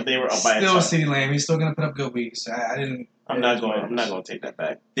still when they were up by a ton. Still, CeeDee Lamb, he's still gonna put up good weeks. I didn't. I'm not going to take that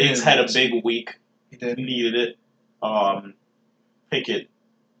back. Diggs had a big week. He did. He needed it. Pickett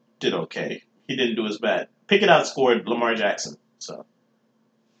did okay. He didn't do as bad. Pickett outscored Lamar Jackson. So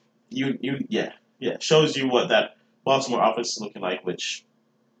shows you what that Baltimore offense is looking like. Which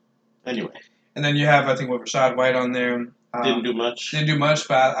anyway. And then you have Rashad White on there. Didn't do much.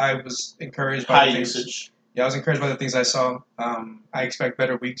 But I was encouraged by high usage. Yeah, I was encouraged by the things I saw. I expect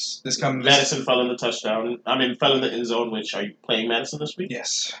better weeks this coming. Madison fell in the touchdown. Fell in the end zone. Which are you playing Madison this week?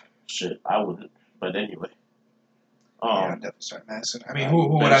 Yes. Shit, I wouldn't. But anyway. Yeah, I'd definitely start Madison.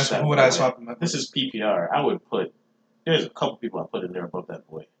 who would I swap him up? This is PPR. I would put. There's a couple people I put in there above that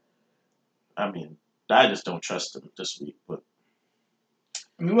boy. I just don't trust him this week. But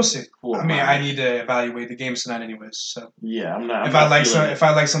we'll see. I need to evaluate the games tonight, anyways. So yeah, I'm not. If I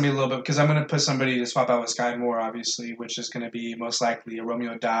like somebody a little bit, because I'm going to put somebody to swap out with Sky Moore, obviously, which is going to be most likely a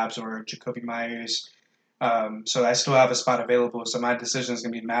Romeo Doubs or Jacoby Myers. So I still have a spot available. So my decision is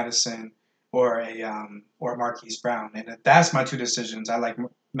going to be Madison or or Marquise Brown, and if that's my two decisions, I like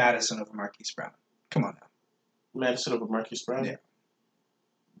Madison over Marquise Brown. Come on now. Madison over Marquise Brown. Yeah.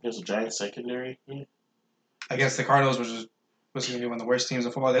 There's a giant secondary. Yeah. Against the Cardinals, which was going to be one of the worst teams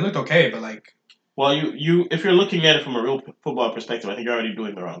in football. They looked okay, but like. Well, you if you're looking at it from a real football perspective, I think you're already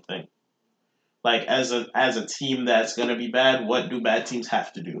doing the wrong thing. Like as a team that's going to be bad, what do bad teams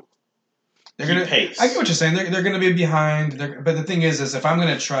have to do? Pace. I get what you're saying. They're going to be behind. But the thing is if I'm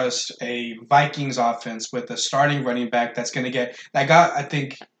going to trust a Vikings offense with a starting running back that's going to get that got I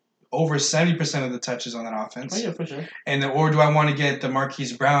think over 70% of the touches on that offense. Oh yeah, for sure. Or do I want to get the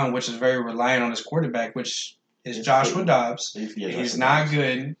Marquise Brown, which is very reliant on his quarterback, which is Joshua Dobbs. He's not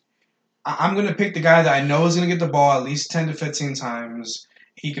good. I'm going to pick the guy that I know is going to get the ball at least 10 to 15 times.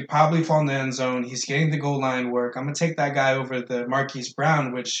 He could probably fall in the end zone. He's getting the goal line work. I'm going to take that guy over the Marquise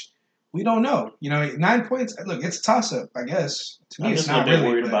Brown, which we don't know. 9 points. Look, it's a toss-up, I guess. To me, I'm it's just not a bit really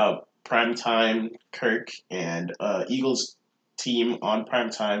worried about primetime Kirk and Eagles team on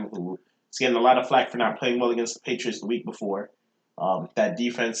primetime who is getting a lot of flack for not playing well against the Patriots the week before. That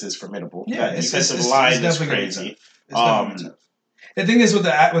defense is formidable. Yeah, that defensive line is crazy. The thing is with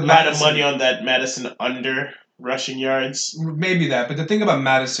a lot of money on that Madison under rushing yards. Maybe that, but the thing about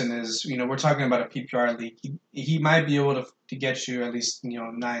Madison is, we're talking about a PPR league. He might be able to get you at least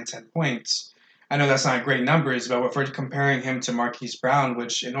 9, 10 points. I know that's not great numbers, but if we're comparing him to Marquise Brown,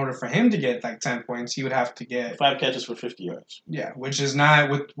 which in order for him to get like 10 points, he would have to get 5 catches for 50 yards. Yeah, which is not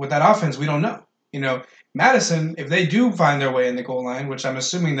with that offense. We don't know. Madison, if they do find their way in the goal line, which I'm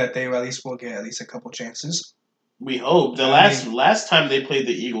assuming that they at least will get at least a couple chances. We hope. The last time they played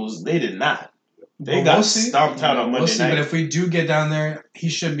the Eagles, they did not. They got stomped out on Monday night. But if we do get down there, he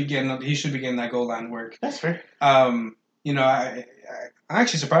should be getting that goal line work. That's fair. I'm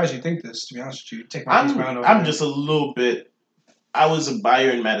actually surprised you think this. To be honest with you, take Marquise Brown over. I'm just a little bit. I was a buyer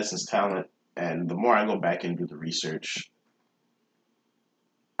in Madison's talent, and the more I go back and do the research,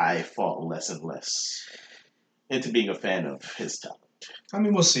 I fall less and less into being a fan of his talent.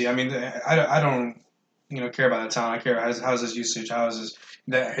 We'll see. I don't care about the talent. I care how's his usage.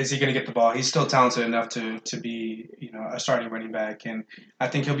 Is he going to get the ball? He's still talented enough to be a starting running back, and I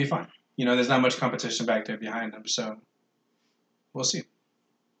think he'll be fine. There's not much competition back there behind him, so we'll see.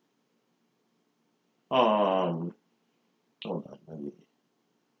 Hold on, let me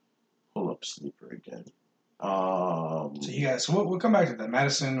pull up Sleeper again. So we'll come back to that.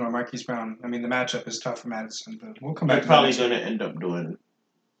 Madison or Marquise Brown. The matchup is tough for Madison, but we'll come back. You're probably going to end up doing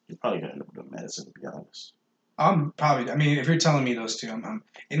Madison, to be honest. If you're telling me those two,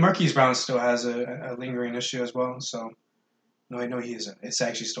 and Marquise Brown still has a lingering issue as well. So no, I know he isn't. It's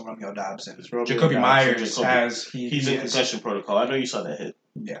actually still Romeo Doubs and Jacoby Myers he's in concussion protocol. I know you saw that hit.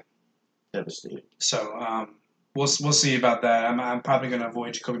 Yeah, devastating. So we'll see about that. I'm probably going to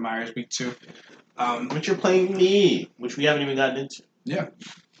avoid Jacoby Myers week 2. But you're playing me, which we haven't even gotten into. Yeah.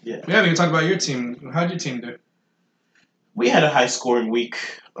 We haven't even talked about your team. How'd your team do? We had a high-scoring week.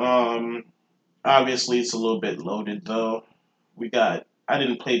 Obviously, it's a little bit loaded, though. I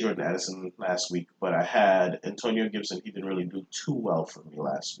didn't play Jordan Addison last week, but I had Antonio Gibson. He didn't really do too well for me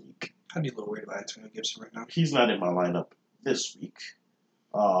last week. I'd be a little worried about Antonio Gibson right now. He's not in my lineup this week.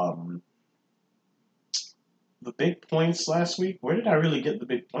 The big points last week, where did I really get the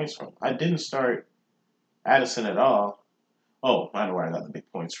big points from? I didn't start Addison at all. Oh, I know where I got the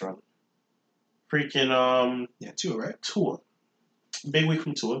big points from. Freaking Yeah, Tua, right? Tua. Big week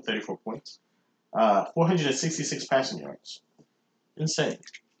from Tua, 34 points. 466 passing yards. Insane.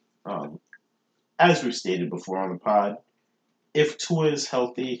 Um, as we've stated before on the pod, if Tua is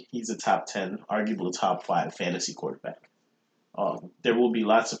healthy, he's a top 10, arguably top 5 fantasy quarterback. There will be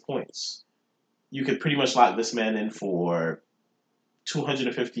lots of points. You could pretty much lock this man in for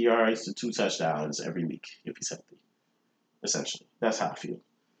 250 yards to 2 touchdowns every week if he's healthy. Essentially, that's how I feel.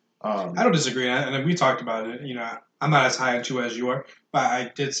 I don't disagree, and we talked about it. I'm not as high on Tua as you are, but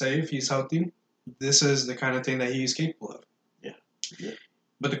I did say if he's healthy, this is the kind of thing that he's capable of. Yeah.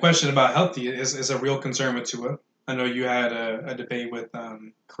 But the question about healthy is a real concern with Tua. I know you had a debate with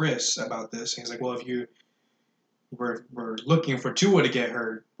Chris about this. He's like, well, if you we're looking for Tua to get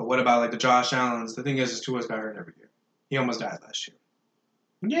hurt, but what about like the Josh Allens? The thing is Tua's got hurt every year. He almost died last year.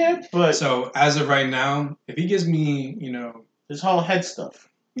 Yeah, but So as of right now, if he gives me, his whole head stuff.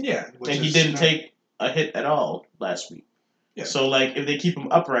 yeah, And he didn't take a hit at all last week. Yeah. So, like, if they keep him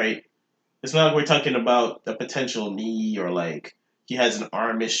upright, it's not like we're talking about a potential knee or, like, he has an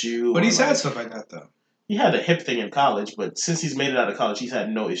arm issue. But he's like, had stuff like that, though. He had a hip thing in college, but since he's made it out of college, he's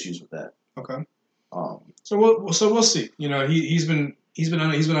had no issues with that. Okay. Um, So we'll see. He's been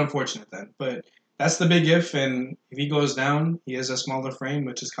unfortunate then, but that's the big if. And if he goes down, he has a smaller frame,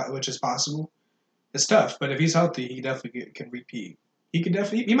 which is possible. It's tough, but if he's healthy, he definitely can repeat. He could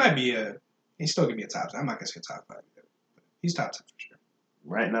definitely. He might be a. He's still gonna be a top 10. I'm not gonna say top 5, but he's top 10 for sure.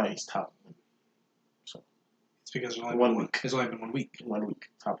 right now, he's top 1. So It's because One week. It's only been 1 week. 1 week,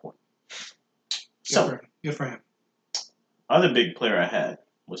 top 1. Good for him. Other big player I had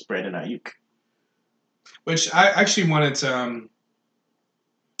was Brandon Ayuk. Which I actually wanted to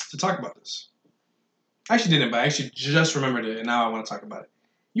talk about this. I actually didn't, but I actually just remembered it, and now I want to talk about it.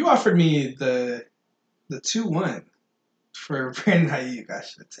 You offered me the 2-1 for Brandon Ayuk. I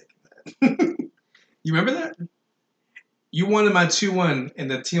should have taken that. You remember that? You wanted my 2-1 in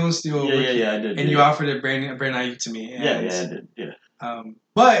the Teal and Steel rookie, Yeah, I did. and you offered it Brandon Ayuk to me. And, I did. Yeah.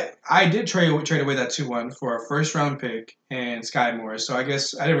 But I did trade away that 2-1 for a first round pick and Sky Moore, so I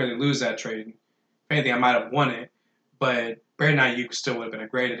guess I didn't really lose that trade. If anything, I might have won it, but Brandon Ayuk still would have been a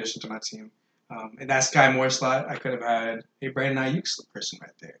great addition to my team. In that Sky Moore slot, I could have had a Brandon Ayuk person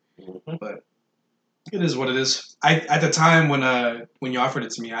right there. Mm-hmm. But it is what it is. At the time when you offered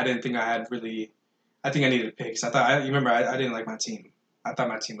it to me, I didn't think I had really. I think I needed picks. I didn't like my team. I thought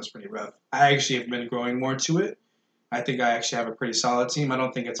my team was pretty rough. I actually have been growing more to it. I think I actually have a pretty solid team. I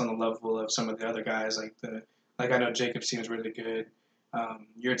don't think it's on the level of some of the other guys. Like I know Jacob's team is really good.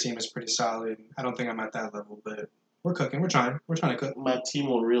 Your team is pretty solid. I don't think I'm at that level, but we're cooking. We're trying to cook. My team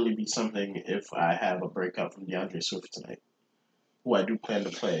will really be something if I have a breakout from DeAndre Swift tonight, who I do plan to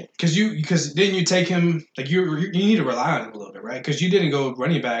play. Because didn't you take him? Like you need to rely on him a little bit, right? Because you didn't go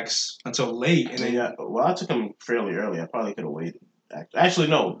running backs until late, and then Well, I took him fairly early. I probably could have waited. Actually,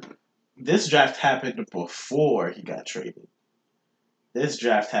 no. This draft happened before he got traded. This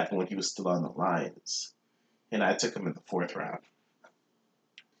draft happened when he was still on the Lions, and I took him in the 4th round.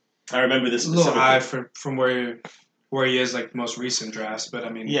 I remember this a little high from where he is, like most recent drafts. But I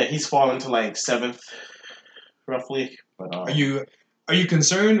mean, yeah, he's fallen to like 7th, roughly. But are you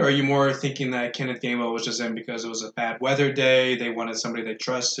concerned, or are you more thinking that Kenneth Gainwell was just in because it was a bad weather day? They wanted somebody they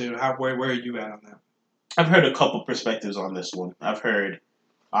trusted. Where are you at on that? I've heard a couple perspectives on this one. I've heard,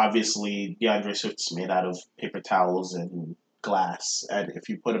 obviously, DeAndre Swift's made out of paper towels and glass, and if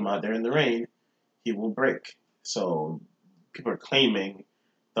you put him out there in the rain, he will break. So people are claiming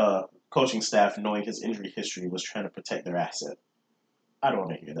the coaching staff, knowing his injury history, was trying to protect their asset. I don't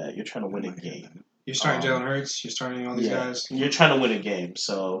want to hear that. You're trying to win a game. You're starting Jalen Hurts. You're starting all these guys. You're trying to win a game.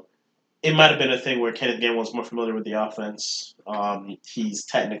 So it might have been a thing where Kenneth Gainwell's more familiar with the offense. He's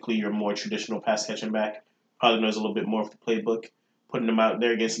technically your more traditional pass catching back. Probably knows a little bit more of the playbook. Putting him out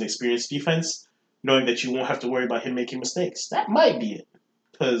there against an experienced defense, knowing that you won't have to worry about him making mistakes. That might be it.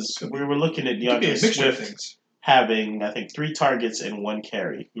 Because we were looking at DeAndre Swift having, I think, 3 targets and 1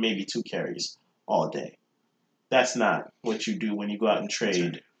 carry, maybe 2 carries all day. That's not what you do when you go out and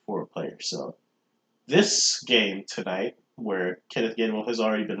trade for a player. So this game tonight, where Kenneth Gainwell has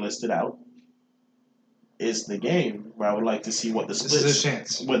already been listed out, is the game where I would like to see what the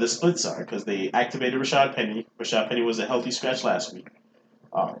splits are, because they activated Rashad Penny. Rashad Penny was a healthy scratch last week.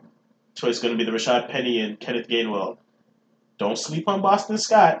 So it's going to be the Rashad Penny and Kenneth Gainwell. Don't sleep on Boston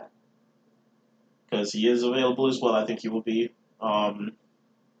Scott, because he is available as well. I think he will be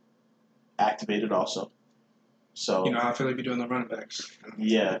activated also. So you know how Philly be doing the running backs.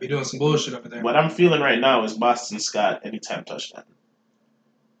 Yeah. They be doing some bullshit over there. What I'm feeling right now is Boston Scott anytime touchdown.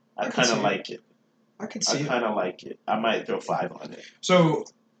 I kind of like it. I could I see it. kind of like it. I might throw 5 on it. So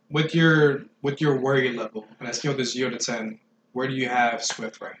with your worry level on a scale of 0 to 10, where do you have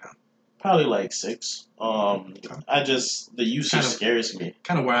Swift right now? Probably like 6. The usage Kind of scares me.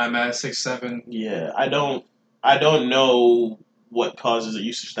 kind of where I'm at, 6, 7. Yeah, I don't know what causes a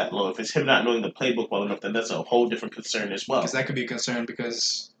usage that low. If it's him not knowing the playbook well enough, then that's a whole different concern as well. Because that could be a concern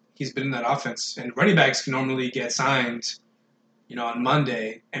because he's been in that offense, and running backs can normally get signed, on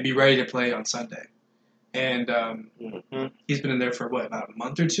Monday and be ready to play on Sunday. And he's been in there for what, about a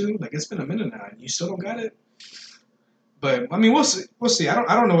month or two? Like it's been a minute now, and you still don't got it. But I mean, we'll see. We'll see. I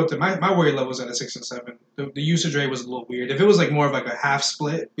don't know what my worry level is at a 6 and 7. The usage rate was a little weird. If it was like more of like a half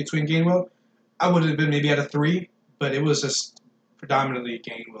split between Gainwell, I would have been maybe at a 3. But it was just predominantly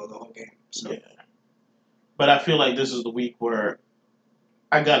Gainwell the whole game. So. Yeah. But I feel like this is the week where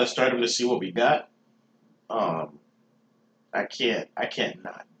I gotta start him to see what we got. I can't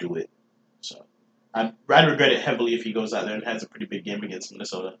not do it. So I'd regret it heavily if he goes out there and has a pretty big game against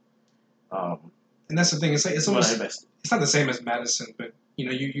Minnesota. And that's the thing. It's like it's almost it's not the same as Madison, but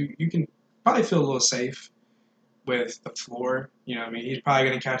you can probably feel a little safe with the floor. I mean, he's probably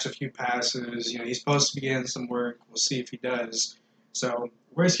going to catch a few passes. He's supposed to be getting some work. We'll see if he does. So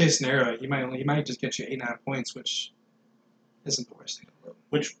worst case scenario, he might just get you 8-9 points, which isn't the worst thing in the world.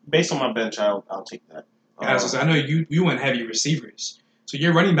 Which, based on my bench, I'll take that. Yeah, I know you went heavy receivers, so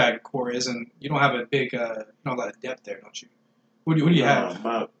your running back core isn't. You don't have a big, a lot of depth there, don't you? What do you have?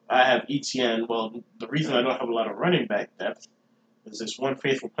 I have ETN. Well, the reason I don't have a lot of running back depth is this one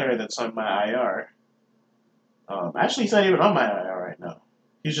faithful player that's on my IR. Actually, he's not even on my IR right now.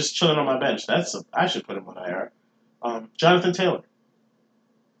 He's just chilling on my bench. I should put him on IR. Jonathan Taylor.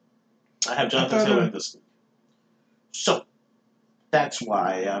 I have Jonathan Taylor in this league. So, that's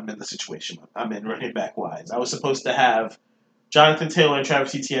why I'm in the situation I'm in running back wise. I was supposed to have Jonathan Taylor and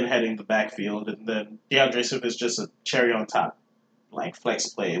Travis Etienne heading the backfield, and then DeAndre Swift is just a cherry on top, like flex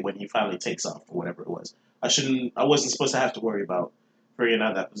play when he finally takes off or whatever it was. I wasn't supposed to have to worry about figuring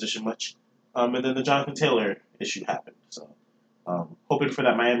out that position much. And then the Jonathan Taylor issue happened. So, hoping for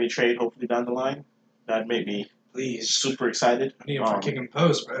that Miami trade, hopefully down the line. That'd make me super excited. I need him for kick and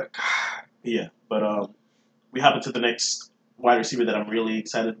post, bro. Yeah, but we hop into the next wide receiver that I'm really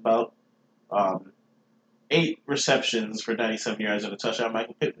excited about. 8 receptions for 97 yards and a touchdown,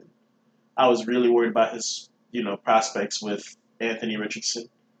 Michael Pittman. I was really worried about his, prospects with Anthony Richardson.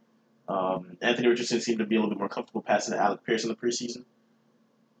 Anthony Richardson seemed to be a little bit more comfortable passing to Alec Pierce in the preseason.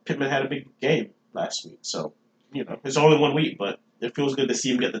 Pittman had a big game last week, so, it's only 1 week, but it feels good to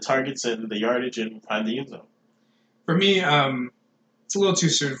see him get the targets and the yardage and find the end zone. For me, it's a little too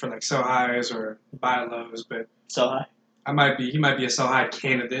soon for like sell highs or buy lows, but sell high. He might be a sell high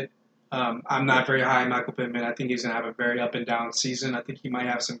candidate. I'm not very high on Michael Pittman. I think he's gonna have a very up and down season. I think he might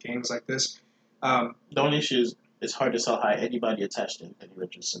have some games like this. The only issue is it's hard to sell high anybody attached to Anthony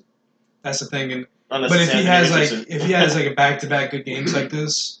Richardson. That's the thing, but if he has like a back to back good games like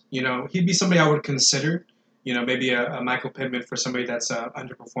this, he'd be somebody I would consider. Maybe a Michael Pittman for somebody that's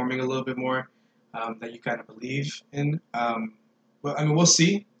underperforming a little bit more that you kind of believe in. Well, I mean, we'll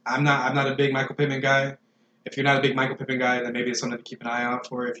see. I'm not a big Michael Pittman guy. If you're not a big Michael Pittman guy, then maybe it's something to keep an eye out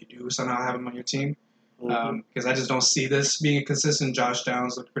for if you do somehow have him on your team. Because I just don't see this being consistent. Josh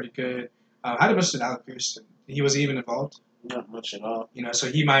Downs looked pretty good. How much did Alec Pierce? He wasn't even involved. Not much at all. So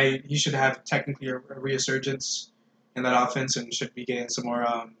he should have technically a resurgence in that offense and should be getting some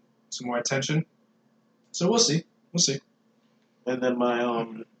more attention. So we'll see. And then my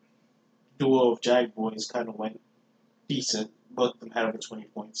duo of Jag boys kind of went decent. Both of them had over 20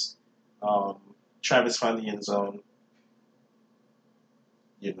 points. Travis found the end zone.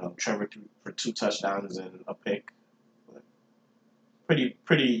 Trevor for 2 touchdowns and a pick. But pretty,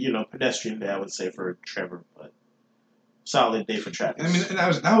 pedestrian day, I would say, for Trevor, but solid day for Travis. I mean,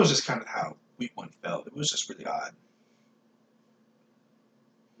 and that was just kind of how week 1 felt. It was just really odd.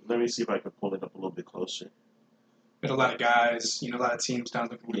 Let me see if I can pull it up a little bit closer. But a lot of guys, a lot of teams down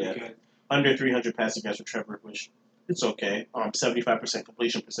looking really good. Under 300 passing yards for Trevor, which it's okay. 75%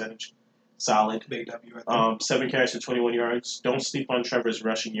 completion percentage. Solid. Big W right there. 7 carries for 21 yards. Don't sleep on Trevor's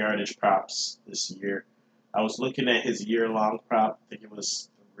rushing yardage props this year. I was looking at his year-long prop. I think it was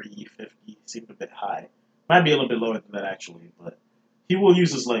 350. Seemed a bit high. Might be a little bit lower than that, actually. But he will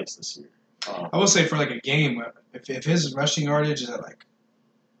use his legs this year. I will say for like a game, if his rushing yardage is at like,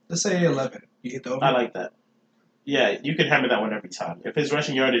 let's say 11, you hit the over. I like that. Yeah, you can hammer that one every time. If his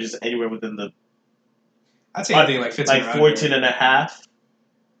rushing yardage is anywhere within the... I'd say anything like 15 like 14 and a half.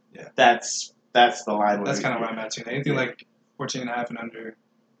 Yeah. That's the line. That's kind of where I'm at too. Anything like 14 and a half and under,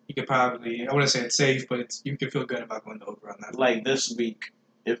 you could probably, I wouldn't say it's safe, but you could feel good about going over on that. Like this week,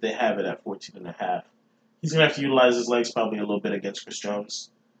 if they have it at 14.5. He's gonna have to utilize his legs probably a little bit against Chris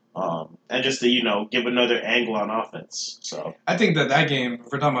Jones, and just to give another angle on offense. So I think that game,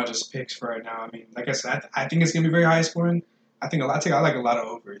 if we're talking about just picks for right now, I mean, like I said, I think it's going to be very high scoring. I like a lot of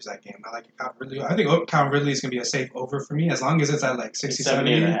overs that game. I like Calvin Ridley. I think Calvin Ridley is going to be a safe over for me as long as it's at like 60,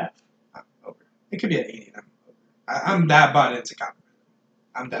 70. 70.5. Over. It could be at 80. I'm that bought into Calvin Ridley.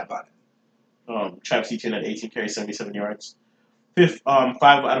 I'm that bought in. Travis Etienne at 18 carries, 77 yards. 5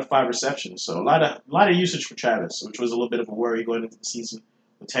 out of 5 receptions. So a lot of usage for Travis, which was a little bit of a worry going into the season.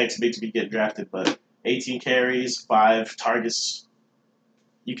 The Tank's big to be getting drafted, but 18 carries, 5 targets.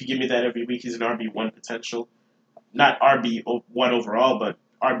 You could give me that every week. He's an RB1 potential. Not RB1 overall, but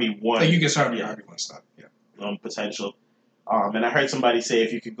RB1. So you can start with RB1 stuff. Yeah. Potential. And I heard somebody say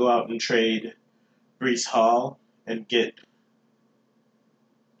if you could go out and trade Brees Hall and get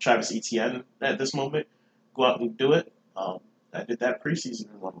Travis Etienne at this moment, go out and do it. I did that preseason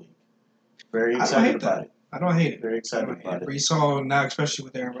in 1 week. Very excited about it. I don't hate it. Very excited about it. Brees Hall now, especially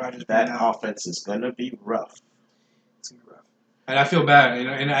with Aaron Rodgers. That offense is gonna be rough. It's gonna be rough. And I feel bad,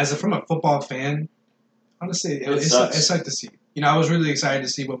 and from a football fan, honestly, it's like to see. I was really excited to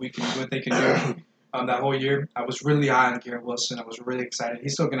see what they can do that whole year. I was really high on Garrett Wilson. I was really excited.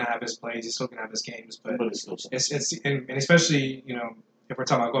 He's still gonna have his plays. He's still gonna have his games, but it's still and especially if we're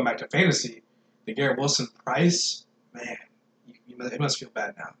talking about going back to fantasy, the Garrett Wilson price, man, it must feel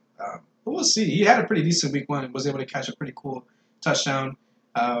bad now. But we'll see. He had a pretty decent week 1 and was able to catch a pretty cool touchdown.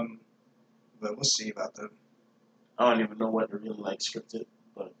 But we'll see about that. I don't even know what to really scripted,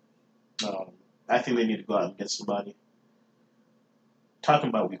 but I think they need to go out and get somebody. Talking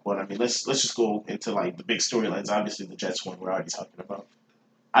about week 1, I mean, let's just go into the big storylines. Obviously, the Jets one we're already talking about.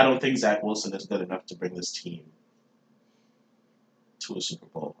 I don't think Zach Wilson is good enough to bring this team to a Super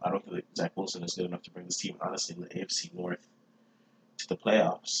Bowl. I don't think Zach Wilson is good enough to bring this team, honestly, in the AFC North to the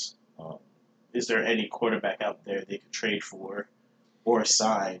playoffs. Is there any quarterback out there they could trade for or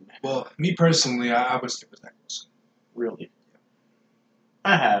sign? Well, me personally, I would stick with Zach Wilson. Really?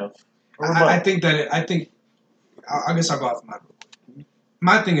 I have. I think I guess I'll go off of my real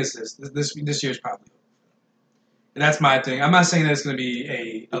My thing is this year's probably over. And that's my thing. I'm not saying that it's going to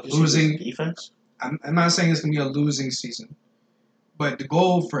be a losing defense. I'm not saying it's going to be a losing season. But the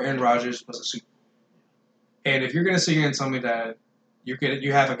goal for Aaron Rodgers was a Super Bowl. And if you're going to sit here and tell me that you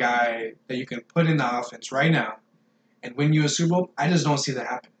have a guy that you can put in the offense right now and win you a Super Bowl, I just don't see that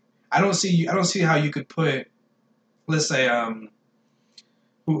happening. I don't see how you could put, let's say,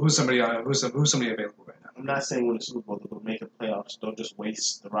 who's somebody available right now. I'm not saying win a Super Bowl, but make it playoffs. Don't just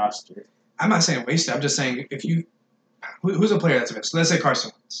waste the roster. I'm not saying waste it. I'm just saying who's a player that's available. So let's say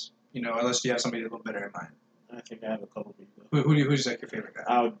Carson Wentz. Unless you have somebody a little better in mind. I think I have a couple people. Who's your favorite guy?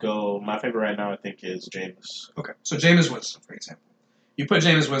 I would go. My favorite right now, I think, is Jameis. Okay, so Jameis Winston, for example. You put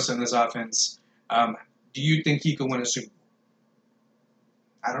Jameis Winston in this offense. Do you think he could win a Super Bowl?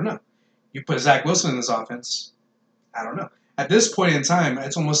 I don't know. You put Zach Wilson in this offense. I don't know. At this point in time,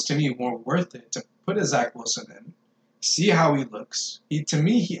 it's almost to me more worth it to put a Zach Wilson in, see how he looks.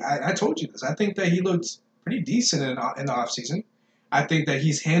 I told you this. I think that he looked pretty decent in the offseason. I think that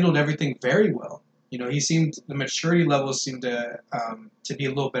he's handled everything very well. The maturity levels seem to be a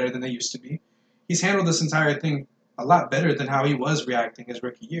little better than they used to be. He's handled this entire thing a lot better than how he was reacting his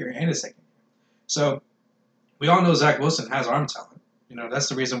rookie year and his second year. So we all know Zach Wilson has arm talent. That's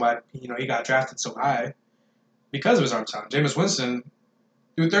the reason why he got drafted so high because of his arm talent. Jameis Winston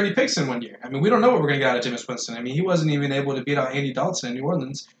threw 30 picks in 1 year. I mean, we don't know what we're going to get out of Jameis Winston. I mean, he wasn't even able to beat out Andy Dalton in New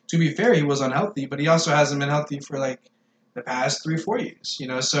Orleans. To be fair, he was unhealthy, but he also hasn't been healthy for the past 3-4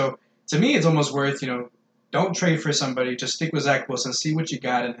 years. So to me, it's almost worth, don't trade for somebody. Just stick with Zach Wilson. See what you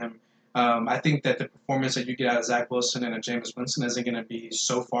got in him. I think that the performance that you get out of Zach Wilson and a Jameis Winston isn't going to be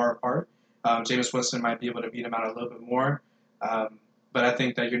so far apart. Jameis Winston might be able to beat him out a little bit more. But I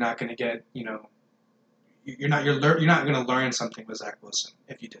think that you're not going to get, you're not going to learn something with Zach Wilson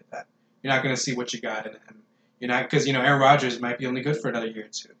if you did that. You're not going to see what you got in him. You're not, because Aaron Rodgers might be only good for another year or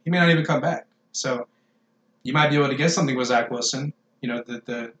two. He may not even come back. So you might be able to get something with Zach Wilson.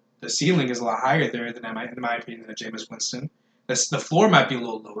 The ceiling is a lot higher there than in my opinion than Jameis Winston. The floor might be a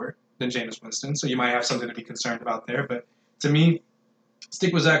little lower than Jameis Winston, so you might have something to be concerned about there. But to me,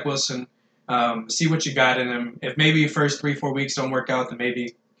 stick with Zach Wilson. See what you got in him. If maybe first 3-4 weeks don't work out, then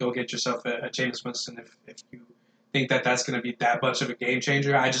maybe go get yourself a Jameis Winston if you think that that's going to be that much of a game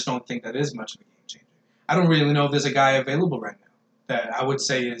changer. I just don't think that is much of a game changer. I don't really know if there's a guy available right now that I would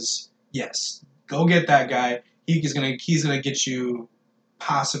say is, yes, go get that guy. He's gonna get you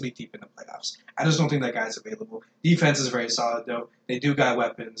possibly deep in the playoffs. I just don't think that guy's available. Defense is very solid, though. They do got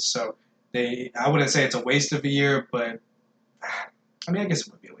weapons, so I wouldn't say it's a waste of a year, but I mean, I guess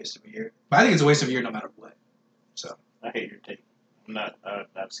it would be a waste of a year. But I think it's a waste of a year no matter what. So I hate your take. I'm not.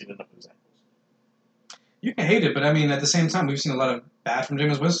 I've seen enough examples. you can hate it, but I mean, at the same time, we've seen a lot of bad from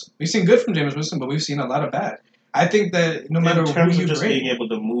Jameis Winston. We've seen good from Jameis Winston, but we've seen a lot of bad. I think that no matter In who terms of you just bring, being able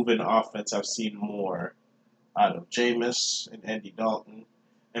to move an offense, I've seen more out of Jameis and Andy Dalton,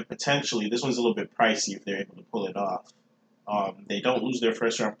 and potentially this one's a little bit pricey if they're able to pull it off. They don't lose their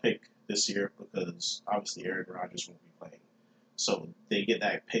first round pick this year because obviously Aaron Rodgers won't be playing, so they get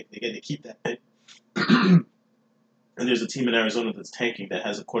that pick. They get to keep that pick. And there's a team in Arizona that's tanking that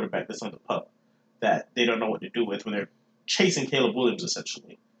has a quarterback that's on the pup that they don't know what to do with when they're chasing Caleb Williams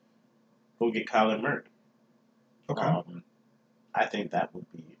essentially. Go get Kyler Murray. okay. I think that would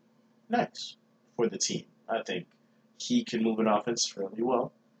be nice for the team. I think he can move an offense fairly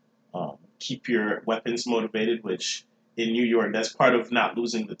well. Keep your weapons motivated, which in New York, that's part of not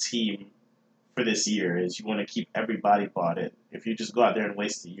losing the team for this year is you want to keep everybody bought in. If you just go out there and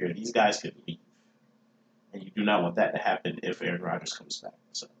waste a year, these guys could leave. And you do not want that to happen if Aaron Rodgers comes back.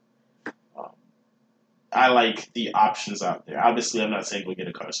 So um, I like the options out there. Obviously, I'm not saying go get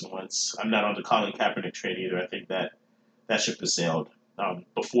a Carson Wentz. I'm not on the Colin Kaepernick train either. I think that ship has sailed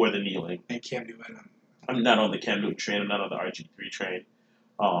before the kneeling. And Cam Newton. I'm not on the Cam Newton train. I'm not on the RG3 train.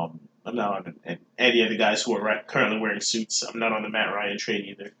 I'm not on any of the guys who are currently wearing suits. I'm not on the Matt Ryan train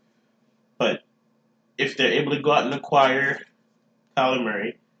either. But if they're able to go out and acquire Kyler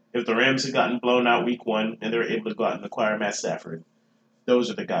Murray, if the Rams have gotten blown out week one and they're able to go out and acquire Matt Stafford, those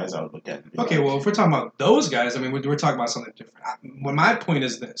are the guys I would look at. Okay, well, if we're talking about those guys, I mean, we're talking about something different. Well, my point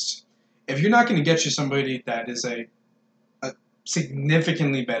is this. If you're not going to get you somebody that is a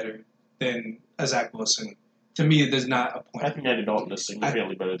significantly better than a Zach Wilson, to me, there's not a point. I think Andy Dalton is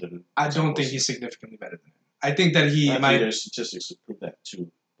significantly better than I don't think Wilson. he's significantly better than him. I think that he I might. think there's statistics to prove that too.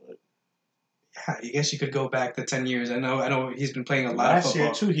 But Yeah, I guess you could go back to 10 years. I know he's been playing a lot of last football.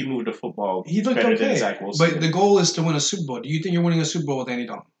 year too, he moved the football. He looked better okay, than Zach Wilson. but the goal is to win a Super Bowl. Do you think you're winning a Super Bowl with Andy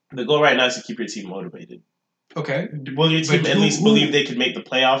Dalton? The goal right now is to keep your team motivated. Okay. Will your team But at who- least who- believe they could make the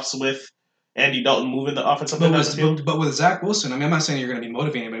playoffs with Andy Dalton moving the offense up But and down the field? with Zach Wilson, I mean, I'm not saying you're going to be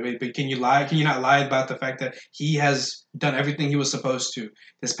motivating anybody, but can you lie? Can you not lie about the fact that he has done everything he was supposed to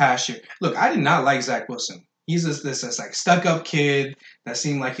this past year? Look, I did not like Zach Wilson. He's this like stuck up kid that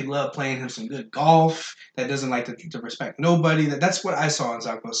seemed like he loved playing him some good golf. That doesn't like to respect nobody. That's what I saw in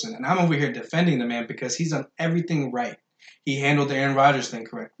Zach Wilson, and I'm over here defending the man because he's done everything right. He handled the Aaron Rodgers thing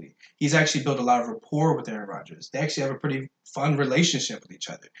correctly. He's actually built a lot of rapport with Aaron Rodgers. They actually have a pretty fun relationship with each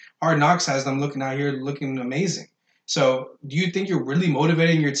other. Hard Knocks has them looking out here looking amazing. So do you think you're really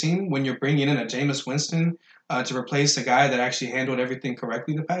motivating your team when you're bringing in a Jameis Winston to replace a guy that actually handled everything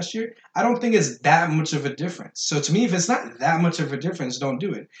correctly the past year? I don't think it's that much of a difference. So to me, if it's not that much of a difference, don't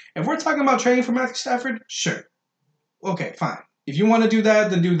do it. If we're talking about trading for Matthew Stafford, sure. Okay, fine. If you want to do that,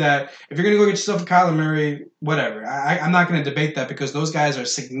 then do that. If you're going to go get yourself a Kyler Murray, whatever. I'm not going to debate that because those guys are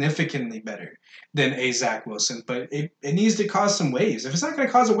significantly better than a Zach Wilson. But it needs to cause some waves. If it's not going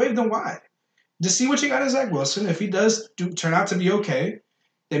to cause a wave, then why? Just see what you got in Zach Wilson. If he does turn out to be okay,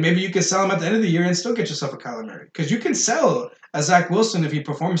 then maybe you can sell him at the end of the year and still get yourself a Kyler Murray. Because you can sell a Zach Wilson if he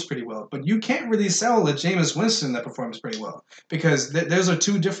performs pretty well. But you can't really sell a Jameis Winston that performs pretty well. Because those are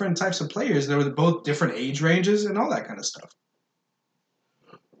two different types of players. They're both different age ranges and all that kind of stuff.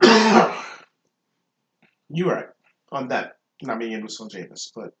 You're right on that. Not being able to sell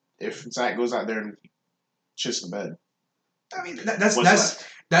Jameis, but if Zach goes out there and shits the bed, I mean, that's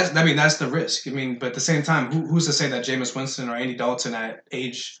the risk. I mean, but at the same time, who's to say that Jameis Winston or Andy Dalton at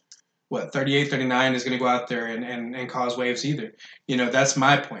age 38, 39 is going to go out there and cause waves either? You know, that's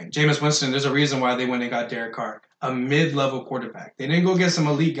my point. Jameis Winston, there's a reason why they went and got Derek Carr, a mid-level quarterback. They didn't go get some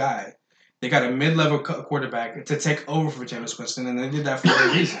elite guy. They got a mid-level quarterback to take over for Jameis Winston, and they did that for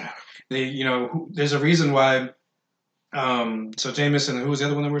a reason. There's a reason why. So Jameis and who was the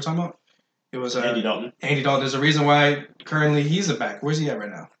other one that we were talking about? It was Andy Dalton. Andy Dalton. There's a reason why currently he's a back. Where's he at right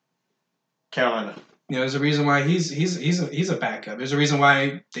now? Carolina. You know, there's a reason why he's a backup. There's a reason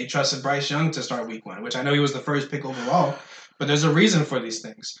why they trusted Bryce Young to start week one, which I know he was the first pick overall. But there's a reason for these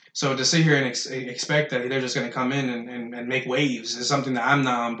things. So to sit here and expect that they're just going to come in and make waves is something that I'm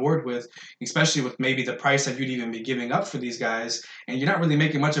not on board with, especially with maybe the price that you'd even be giving up for these guys. And you're not really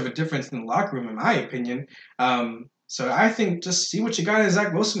making much of a difference in the locker room, in my opinion. So I think just see what you got in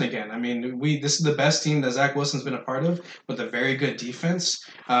Zach Wilson again. I mean, this is the best team that Zach Wilson's been a part of with a very good defense.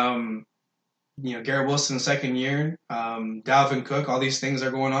 Garrett Wilson's second year, Dalvin Cook, all these things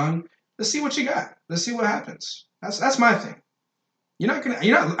are going on. Let's see what you got. Let's see what happens. That's my thing. To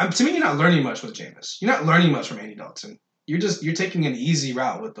me, you're not learning much with Jameis. You're not learning much from Andy Dalton. you're taking an easy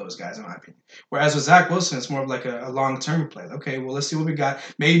route with those guys, in my opinion. Whereas with Zach Wilson, it's more of like a long-term play. Okay, well, let's see what we got.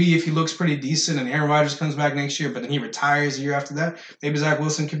 Maybe if he looks pretty decent and Aaron Rodgers comes back next year, but then he retires a year after that, maybe Zach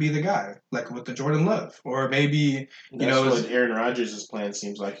Wilson could be the guy, like with the Jordan Love. Or maybe, That's what Aaron Rodgers' plan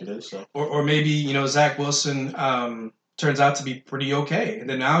seems like it is. So. Or maybe, Zach Wilson turns out to be pretty okay. And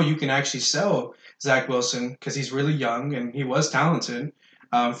then now you can actually sell Zach Wilson because he's really young and he was talented.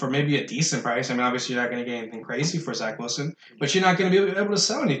 For maybe a decent price. I mean, obviously you're not going to get anything crazy for Zach Wilson, but you're not going to be able to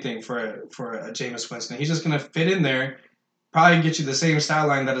sell anything for a Jameis Winston. He's just going to fit in there, probably get you the same style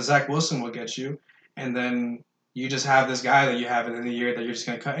line that a Zach Wilson will get you, and then you just have this guy that you have in the year that you're just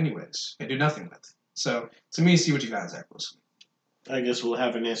going to cut anyways and do nothing with. So to me, see what you got, Zach Wilson. I guess we'll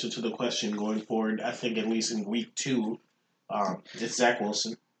have an answer to the question going forward. I think at least in week 2, it's Zach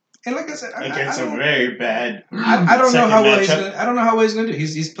Wilson. And like I said, against a very bad. I don't know how well he's gonna. I don't know how well he's gonna do.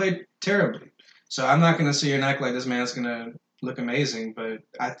 He's played terribly, so I'm not gonna sit here and act like this man's gonna look amazing. But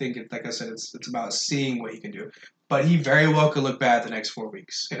I think, like I said, it's about seeing what he can do. But he very well could look bad the next 4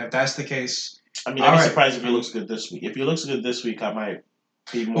 weeks, and if that's the case, I mean, I'd be surprised if he looks good this week. If he looks good this week, I might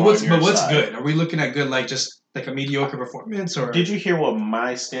be more. What's good? Are we looking at good, like just like a mediocre performance, or did you hear what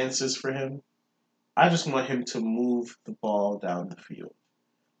my stance is for him? I just want him to move the ball down the field.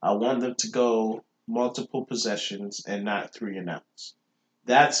 I want them to go multiple possessions and not 3 and outs.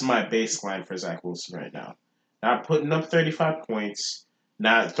 That's my baseline for Zach Wilson right now. Not putting up 35 points,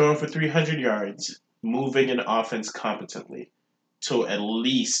 not throwing for 300 yards, moving an offense competently to at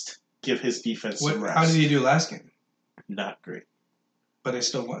least give his defense some rest. How did he do last game? Not great. But they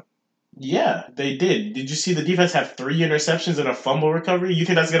still won. Yeah, they did. Did you see the defense have 3 interceptions and a fumble recovery? You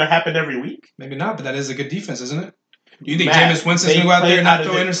think that's going to happen every week? Maybe not, but that is a good defense, isn't it? Do you think Jameis Winston's going to go out there and not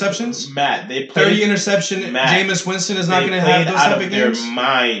throw interceptions? Matt, they played 30 interception. Jameis Winston is not going to have those type of games. Their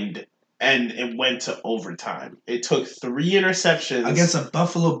mind, and it went to overtime. It took 3 interceptions against a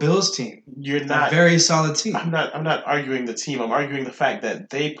Buffalo Bills team. You're not a very solid team. I'm not arguing the team. I'm arguing the fact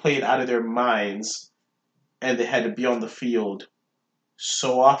that they played out of their minds, and they had to be on the field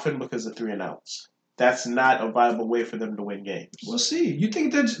so often because of 3 and outs. That's not a viable way for them to win games. We'll see. You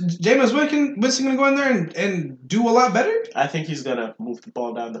think that Jameis Winston going to go in there and do a lot better? I think he's going to move the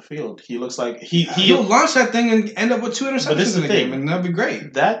ball down the field. He looks like he'll launch that thing and end up with 2 interceptions in the game, and that'll be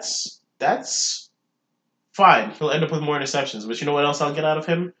great. That's fine. He'll end up with more interceptions. But you know what else I'll get out of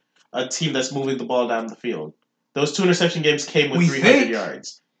him? A team that's moving the ball down the field. Those 2 interception games came with 300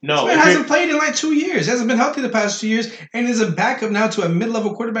 yards. No, he hasn't played in like 2 years. He hasn't been healthy the past 2 years, and is a backup now to a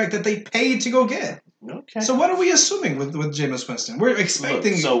mid-level quarterback that they paid to go get. Okay. So what are we assuming with Jameis Winston? We're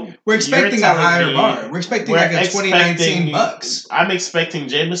expecting a higher bar. We're expecting like a 2019 Bucks. I'm expecting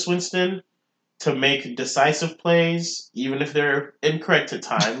Jameis Winston to make decisive plays, even if they're incorrect at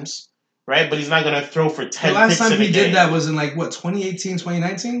times. Right, but he's not going to throw for 10 picks in a game. The last time he did that was in 2018,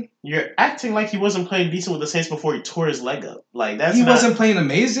 2019? You're acting like he wasn't playing decent with the Saints before he tore his leg up. He wasn't playing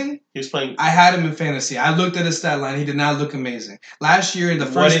amazing? He was playing... I had him in fantasy. I looked at his stat line. He did not look amazing. Last year,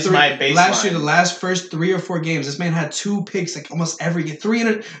 the last first 3 or 4 games, this man had 2 picks like almost every game.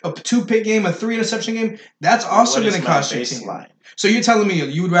 A 2-pick game, a 3 interception game. That's also going to cost your team. So you're telling me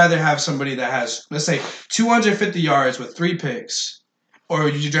you would rather have somebody that has, let's say, 250 yards with 3 picks, or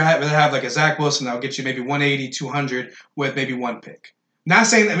would you rather have like a Zach Wilson that will get you maybe 180, 200 with maybe 1 pick? Not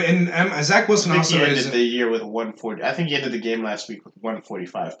saying that, and Zach Wilson also he ended the year with 140. I think he ended the game last week with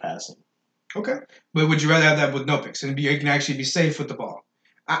 145 passing. Okay, but would you rather have that with no picks and you can actually be safe with the ball?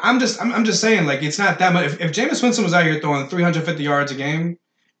 I'm just saying, like, it's not that much. If Jameis Winston was out here throwing 350 yards a game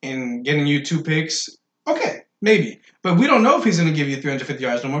and getting you 2 picks, okay, maybe. But we don't know if he's going to give you 350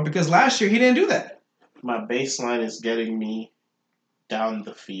 yards no more because last year he didn't do that. My baseline is getting me down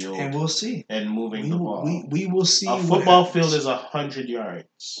the field, and we'll see, and moving the ball. We will see. A football field is 100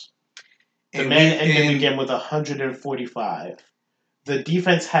 yards. The man ended the game with 145. The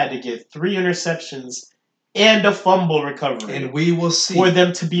defense had to get 3 interceptions and a fumble recovery, and we will see for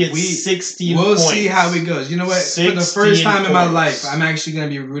them to be at 16 We'll points. see how it goes. You know what? For the first time in my life, I'm actually going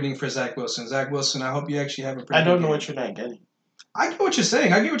to be rooting for Zach Wilson. Zach Wilson, I hope you actually have a pretty. I don't know what you're not getting. I get what you're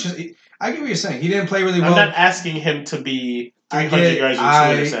saying. I get what you're saying. He didn't play really well. I'm not asking him to be 300 yards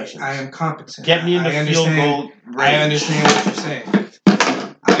with 2 interceptions. I am competent. Get me in the field goal range. I understand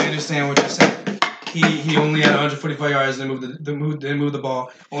what you're saying. He only had 145 yards and moved the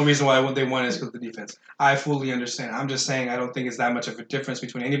ball. Only reason why they won is because of the defense. I fully understand. I'm just saying I don't think it's that much of a difference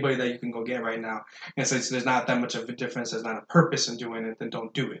between anybody that you can go get right now. And since there's not that much of a difference, there's not a purpose in doing it, then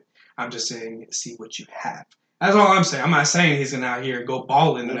don't do it. I'm just saying see what you have. That's all I'm saying. I'm not saying he's going to out here go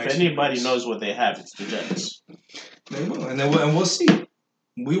ball in the next If anybody knows what they have, it's the Jags. They will, and we'll see.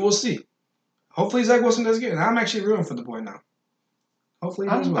 We will see. Hopefully Zach Wilson does good. And I'm actually rooting for the boy now. Hopefully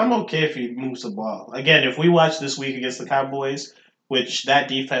he does well. I'm okay if he moves the ball. Again, if we watch this week against the Cowboys, which that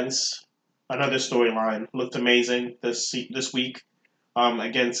defense, another storyline, looked amazing this week.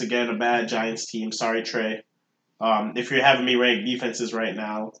 Against again a bad Giants team. Sorry, Trey. If you're having me rank defenses right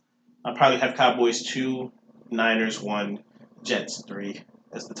now, I'll probably have Cowboys 2, Niners 1, Jets 3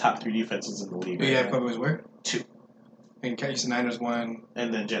 as the top 3 defenses in the league. You have Cowboys where? 2. And you said Niners 1.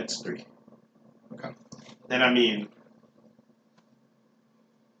 And then Jets 3. Okay. And I mean,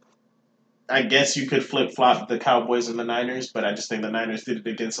 I guess you could flip flop the Cowboys and the Niners, but I just think the Niners did it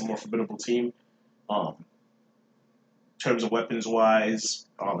against a more formidable team. In terms of weapons wise,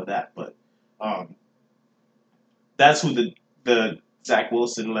 all of that. But that's who the Zach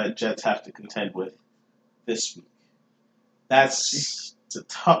Wilson led Jets have to contend with this week. That's a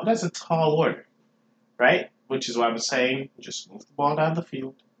tall order, right? Which is why I'm saying just move the ball down the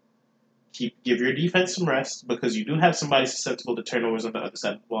field. Give your defense some rest because you do have somebody susceptible to turnovers on the other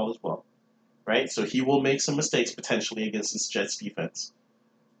side of the ball as well, right? So he will make some mistakes potentially against this Jets defense.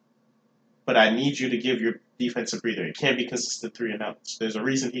 But I need you to give your defense a breather. It can't be consistent 3 and outs. There's a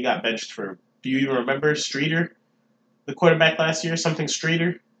reason he got benched for. Do you even remember Streeter, the quarterback last year? Something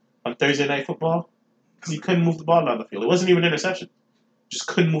Streeter on Thursday Night Football because he couldn't move the ball down the field. It wasn't even an interception. Just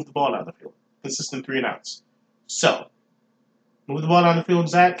couldn't move the ball down the field. Consistent 3 and outs. So move the ball down the field,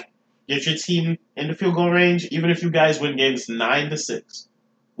 Zach. Get your team in the field goal range. Even if you guys win games 9-6,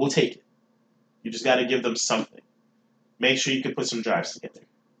 we'll take it. You just got to give them something. Make sure you can put some drives together.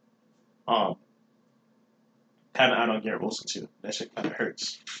 Kind of out on Garrett Wilson too. That shit kind of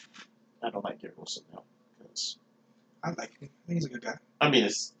hurts. I don't like Garrett Wilson now because I like him. I think he's a good guy. I mean,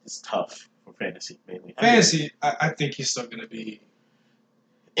 it's tough for fantasy mainly. Fantasy, I think he's still going to be.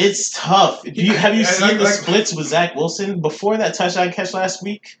 It's tough. Have you seen the splits with Zach Wilson before that touchdown catch last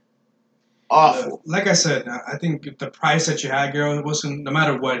week? Awful. Like I said, I think the price that you had, Garrett Wilson, no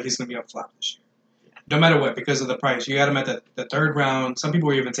matter what, he's going to be a flop this year. No matter what, because of the price. You got him at the 3rd round. Some people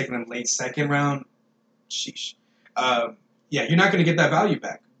were even taking him late 2nd round. Sheesh. Yeah, you're not going to get that value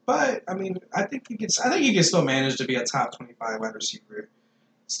back. But I mean, I think you can still manage to be a top 25 wide receiver,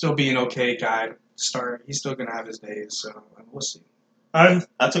 still be an okay guy to start. He's still going to have his days, so we'll see. I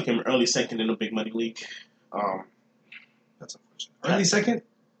took him early 2nd in a big money league. That's unfortunate. Early 2nd?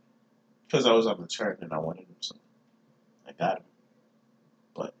 Because I was on the turn and I wanted him, so I got him.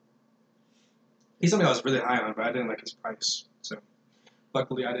 But he's something I was really high on, but I didn't like his price. So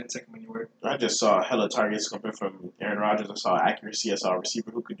luckily, I didn't take him anywhere. I just saw hella targets coming from Aaron Rodgers. I saw accuracy. I saw a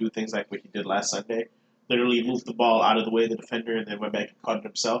receiver who could do things like what he did last Sunday. Literally moved the ball out of the way of the defender and then went back and caught it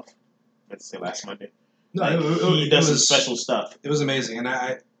himself. Let's say last Monday. No, he does some special stuff. It was amazing, and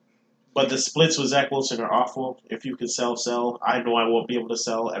But the splits with Zach Wilson are awful. If you can sell. I know I won't be able to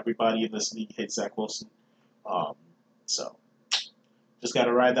sell. Everybody in this league hates Zach Wilson. So just got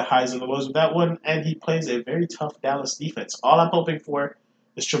to ride the highs and the lows with that one. And he plays a very tough Dallas defense. All I'm hoping for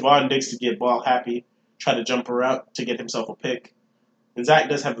is Trevon Diggs to get ball happy, try to jump her out to get himself a pick. And Zach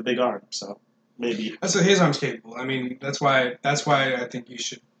does have a big arm, so maybe. That's what his arm's capable. I mean, that's why I think you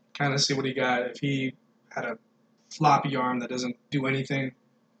should kind of see what he got. If he had a floppy arm that doesn't do anything,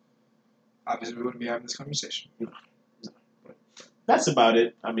 obviously we wouldn't be having this conversation. No. That's about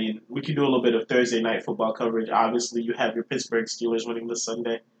it. I mean, we can do a little bit of Thursday night football coverage. Obviously, you have your Pittsburgh Steelers winning this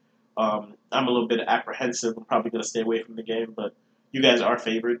Sunday. I'm a little bit apprehensive. I'm probably going to stay away from the game, but you guys are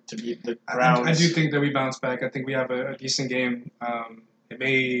favored to beat the Browns. I do think that we bounce back. I think we have a decent game. It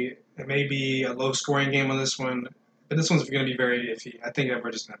may be a low-scoring game on this one, but this one's going to be very iffy. I think that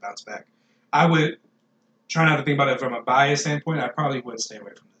we're just going to bounce back. I would try not to think about it from a bias standpoint. I probably would stay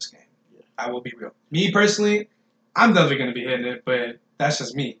away from this game. Yeah. I will be real. Me personally, I'm definitely going to be hitting it, but that's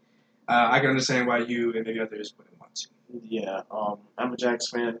just me. I can understand why you and maybe others wouldn't want to. Yeah, I'm a Jags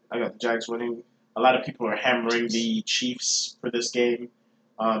fan. I got the Jags winning. A lot of people are hammering the Chiefs for this game.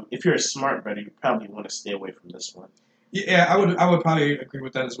 If you're a smart bettor, you probably want to stay away from this one. Yeah, I would probably agree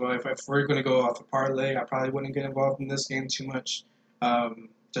with that as well. If we're going to go off a parlay, I probably wouldn't get involved in this game too much.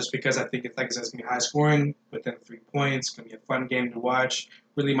 Just because I think, like I said, it's going to be high scoring within 3 points. It's going to be a fun game to watch.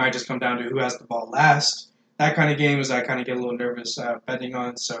 Really might just come down to who has the ball last. That kind of game is I kind of get a little nervous betting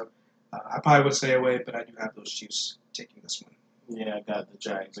on. So I probably would stay away, but I do have those Chiefs taking this one. Yeah, I got the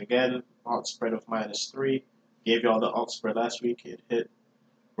Jags. Again, alt spread of -3. Gave y'all the alt spread last week. It hit.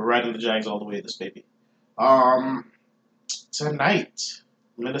 We're riding the Jags all the way this baby. Tonight,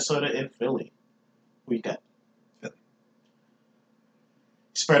 Minnesota and Philly. Who you got? Philly.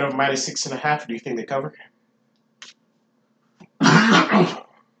 Spread of -6.5. Do you think they cover?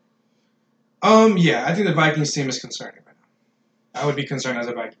 Yeah, I think the Vikings team is concerning right now. I would be concerned as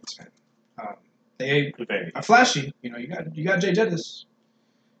a Vikings fan. They Very. are flashy. You got Jay Jettis.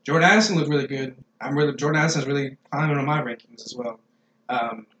 Jordan Addison looked really good. Jordan Addison is really climbing on my rankings as well.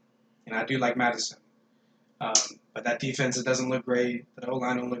 And I do like Madison. But that defense, it doesn't look great. The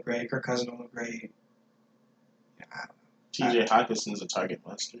O-line don't look great. Kirk Cousins don't look great. T.J. Hawkinson's a target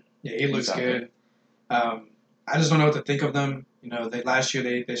monster. Yeah, he looks good. I just don't know what to think of them. Last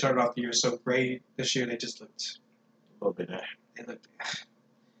year they started off the year so great. This year they just looked A little bit. They looked.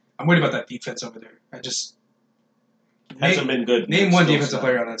 I'm worried about that defense over there. Hasn't been good. Name one defensive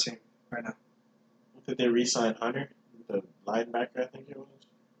player on that team right now. Did they re-sign Hunter, the linebacker? I think it was.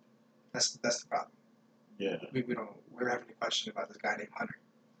 That's the problem. Yeah. We're having a question about this guy named Hunter.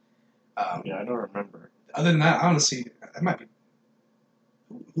 Yeah, I don't remember. Other than that, honestly, that might be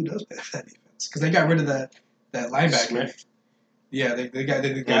who does play that defense because they got rid of that linebacker. Smith. Yeah, the guy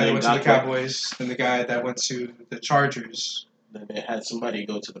that went to the Cowboys, and the guy that went to the Chargers. Then they had somebody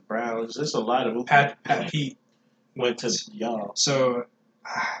go to the Browns. There's a lot of Pat Pete went to y'all. So,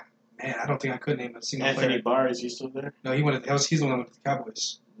 man, I don't think I could name a single Anthony player. Barr, is he still there? No, he's the one that went to the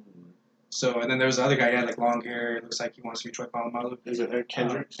Cowboys. So, and then there was the other guy. He had like long hair. It looks like he wants to be Troy Polamalu. Is it Eric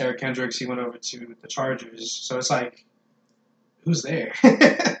Kendricks? Eric Kendricks. He went over to the Chargers. So it's like, who's there?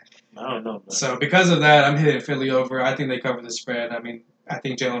 I don't know. Man. So because of that, I'm hitting Philly over. I think they cover the spread. I mean, I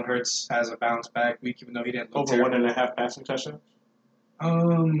think Jalen Hurts has a bounce back week, even though he didn't look over terrible. 1.5 passing touchdowns.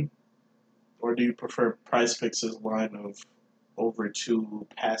 Or do you prefer Prize Picks' line of over 2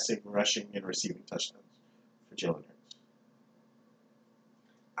 passing, rushing, and receiving touchdowns for Jalen Hurts?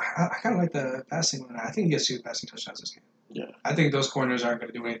 I kind of like the passing one. I think he gets 2 passing touchdowns this game. Yeah. I think those corners aren't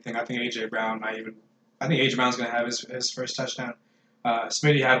going to do anything. I think A.J. Brown I think A.J. Brown's going to have his first touchdown.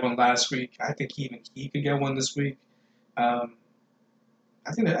 Smitty had one last week. I think he could get one this week. I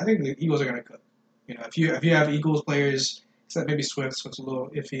think the Eagles are going to cook. If you have Eagles players, except maybe Swift's a little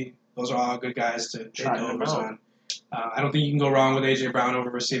iffy. Those are all good guys to take overs on. I don't think you can go wrong with A.J. Brown over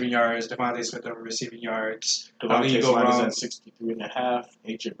receiving yards, Devontae Smith over receiving yards. Devontae's line is at 63.5.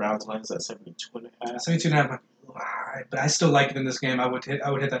 A.J. Brown's line is at 72.5. 72.5 might be a little high, but I still like it in this game. I would hit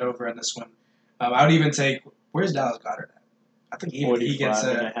that over in this one. I would even take, where's Dallas Goedert at? I think he gets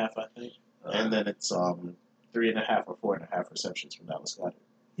 45.5, I think. And then it's 3.5 or 4.5 receptions from Dallas Goedert.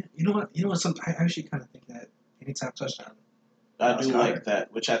 You know what? I actually kind of think that anytime touchdown. I do like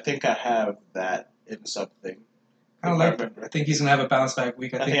that, which I think I have that in something. I think he's gonna have a bounce back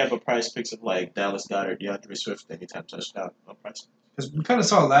week. I think I have a Prize Picks of like Dallas Goedert, DeAndre Swift, anytime touchdown on Prize. Because we kind of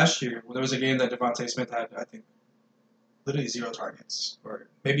saw last year when there was a game that Devontae Smith had, I think, literally 0 targets, or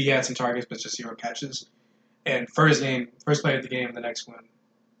maybe he had some targets but just 0 catches. And first play of the game, the next one,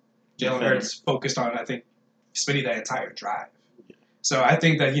 Jalen Hurts focused on, I think, Smitty that entire drive. Yeah. So I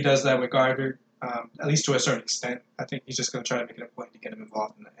think that he does that with Goddard, at least to a certain extent. I think he's just going to try to make it a point to get him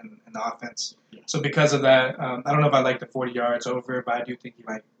involved in the offense. Yeah. So because of that, I don't know if I like the 40 yards over, but I do think he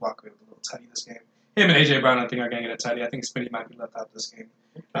might walk away with a little tutty this game. Him and A.J. Brown, I think, are going to get a tutty. I think Smitty might be left out this game.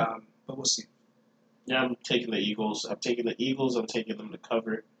 But we'll see. Yeah, I'm taking the Eagles. I'm taking them to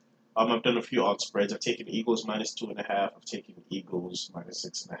cover. I've done a few odd spreads. I've taken the Eagles minus 2.5. I've taken the Eagles minus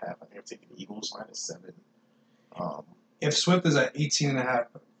 6.5. I think I've taken the Eagles minus 7. If Swift is at 18.5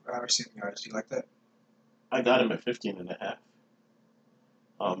 receiving yards, do you like that? I got him at 15.5.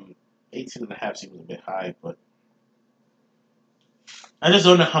 18.5 seems a bit high, but I just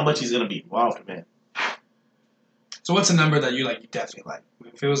don't know how much he's gonna be involved, man. So what's a number that you like? You definitely like.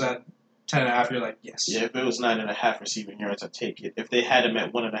 If it was at 10.5, you're like, yes. Yeah, if it was 9.5 receiving yards, I'd take it. If they had him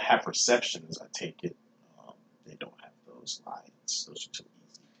at 1.5 receptions, I'd take it. They don't have those lines. Those are too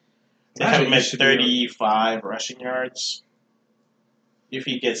easy. They have him at 35 rushing yards. If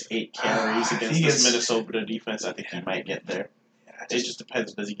he gets 8 carries against this Minnesota defense, I think he might get there. Yeah, it just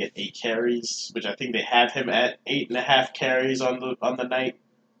depends. Does he get 8 carries? Which I think they have him at 8.5 carries on the night.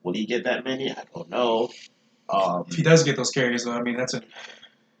 Will he get that many? I don't know. If he does get those carries, though, I mean, I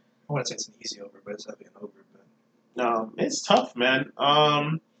want to say it's an easy over, but it's not being over. But it's tough, man.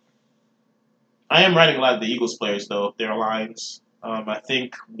 I am riding a lot of the Eagles players, though, their lines. I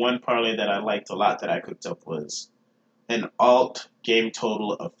think one parlay that I liked a lot that I cooked up was an alt game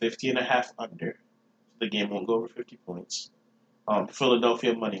total of 50.5 under. The game won't go over 50 points.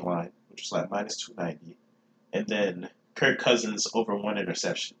 Philadelphia money line, which is like minus 290. And then Kirk Cousins over 1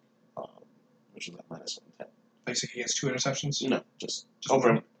 interception, which is like minus 110. Basically, he has 2 interceptions? No, just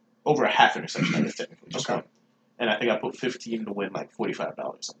over a half interception, I guess, technically. Just one. And I think I put 15 to win like $45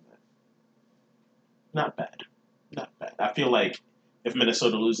 on that. Not bad. I feel like if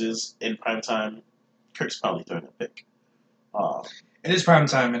Minnesota loses in primetime, Kirk's probably throwing a pick. It is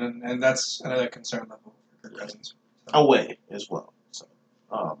primetime, and that's another concern level for Kirk Cousins. Away as well. So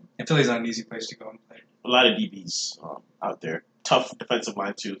And Philly's not an easy place to go and play. A lot of DBs out there. Tough defensive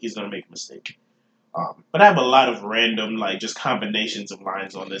line too. He's gonna make a mistake. But I have a lot of random just combinations of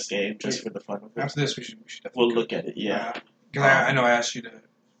lines on this game just for the fun of it. After this, we should definitely We'll look at it. Yeah. Because I know I asked you to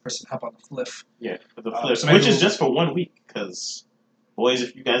first help on the flip. Yeah, for the flip, so which is just for 1 week. Because boys,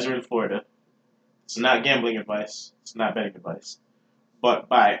 if you guys are in Florida, it's not gambling advice. It's not betting advice. But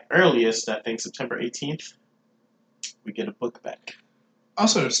by earliest, I think September 18th, we get a book back.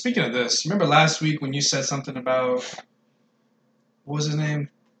 Also, speaking of this, remember last week when you said something about, what was his name?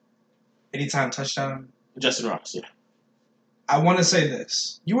 Anytime touchdown? Justin Ross, yeah. I want to say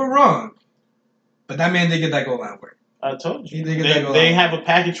this. You were wrong. But that man did get that goal line work. I told you. He did get that goal They line. have a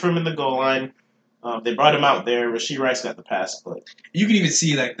package for him in the goal line. They brought him out there. Rasheed Rice got the pass, but You can even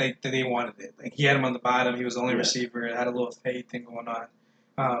see that they wanted it. Like he had him on the bottom. He was the only Yeah. receiver. It had a little fade thing going on.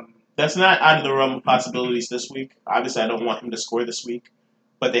 that's not out of the realm of possibilities this week. Obviously, I don't want him to score this week,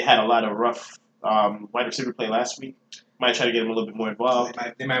 but they had a lot of rough wide receiver play last week. Might try to get him a little bit more involved.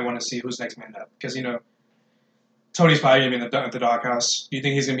 They might want to see who's next man up. Because, Tony's probably going to be in the doghouse. Do you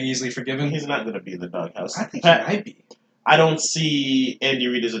think he's going to be easily forgiven? He's not going to be in the doghouse. I think he might be. I don't see Andy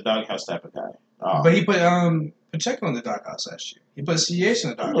Reid as a doghouse type of guy. But he put Pacheco in the doghouse last year. He put CH in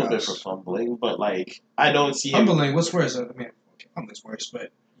the doghouse. A little bit for fumbling, but I don't see fumbling. What's worse? Fumbling's worse,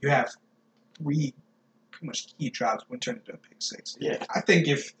 but you have 3 pretty much key drops when turned into a pick 6. Yeah, I think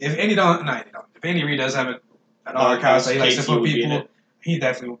if Andy Reid does have an doghouse that he likes to put people, he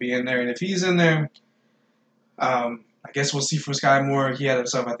definitely will be in there. And if he's in there, I guess we'll see from Sky Moore. He had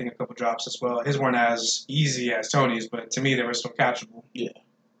himself, I think, a couple drops as well. His weren't as easy as Tony's, but to me, they were still catchable. Yeah.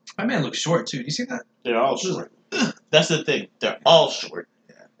 My man looks short, too. Do you see that? They're all short. That's the thing. They're all short.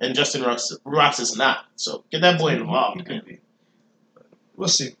 Yeah. And Justin Ross is not. So get that boy involved. He could be. But we'll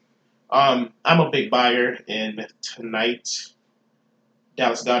see. I'm a big buyer in tonight.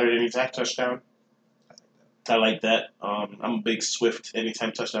 Dallas Goedert anytime touchdown. I like that. I'm a big Swift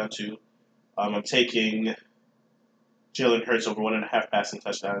anytime touchdown, too. I'm taking Jalen Hurts over 1.5 passing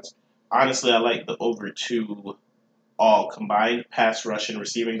touchdowns. Honestly, I like the over 2 all combined, pass, rush, and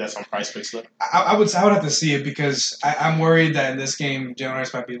receiving. That's on Price Picks. I would have to see it because I'm worried that in this game, Jalen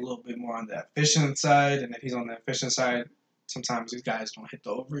Hurts might be a little bit more on the efficient side, and if he's on the efficient side, sometimes these guys don't hit the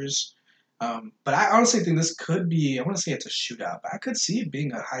overs. But I honestly think this could be, I want to say it's a shootout, but I could see it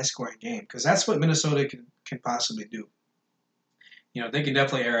being a high-scoring game because that's what Minnesota can possibly do. They can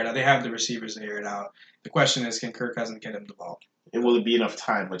definitely air it out. They have the receivers to air it out. The question is, can Kirk Cousins get him the ball? Will it be enough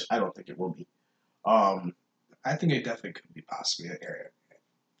time, which I don't think it will be. I think it definitely could be possibly an area,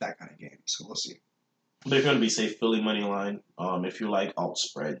 that kind of game. So we'll see. But if you want to be safe, Philly money line. If you like alt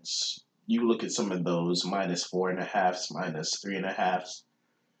spreads, you look at some of those -4.5s, -3.5s,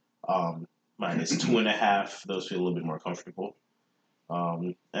 -2.5. Those feel a little bit more comfortable.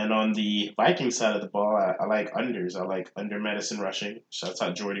 And on the Vikings side of the ball, I like unders. I like under Madison rushing. Shouts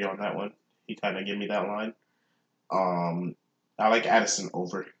out Jordy on that one. He kind of gave me that line. I like Addison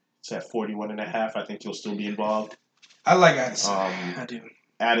over. It's at 41.5. I think he'll still be involved. I like Addison. I do.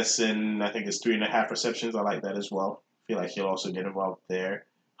 Addison, I think, is 3.5 receptions. I like that as well. I feel like he'll also get involved there.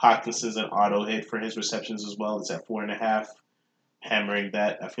 Hawkinson's an auto hit for his receptions as well. It's at 4.5. Hammering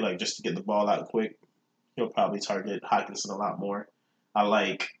that. I feel like just to get the ball out quick, he'll probably target Hawkinson a lot more. I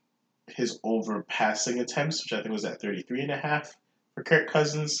like his over passing attempts, which I think was at 33.5 for Kirk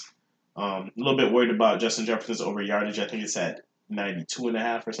Cousins. A little bit worried about Justin Jefferson's over yardage. I think it's at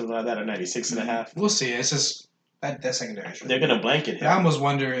 92.5 or something like that, or 96.5. We'll see. It's just that secondary. They're gonna blanket him. I almost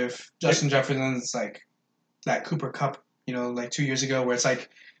wonder if Justin Jefferson's like that Cooper Kupp, like 2 years ago, where it's like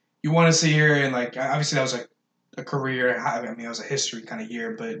you want to see here, and like obviously that was like a career high. I mean, it was a history kind of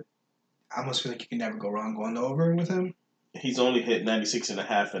year, but I almost feel like you can never go wrong going over with him. He's only hit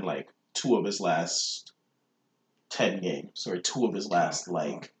 96.5 in like 2 of his last 10 games, or 2 of his last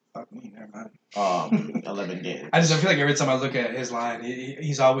Fuck me, never mind. 11 games. I feel like every time I look at his line,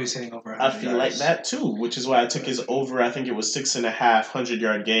 he's always hitting over 100 I feel like that too, which is why I took his over. I think it was 6.5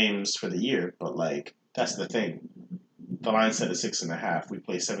 100-yard games for the year. But that's the thing. The line said it's 6.5. We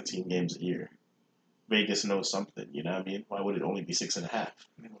play 17 games a year. Vegas knows something. You know what I mean? Why would it only be 6.5?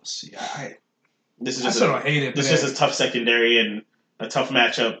 We'll see. This is I just still don't hate it. This is just a tough secondary and a tough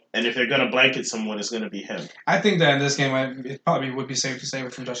matchup. And if they're gonna blanket someone, it's gonna be him. I think that in this game, it probably would be safe to say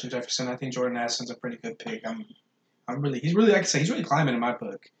from Justin Jefferson. I think Jordan Addison's a pretty good pick. He's really, like I say, he's really climbing in my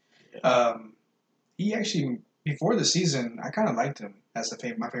book. Yeah. He actually, before the season, I kind of liked him as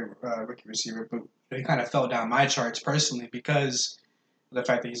my favorite rookie receiver, but he kind of fell down my charts personally because of the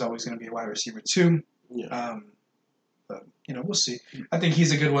fact that he's always going to be a wide receiver too. Yeah. But We'll see. I think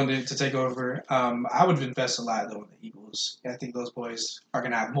he's a good one to take over. I would invest a lot, though, in the Eagles. I think those boys are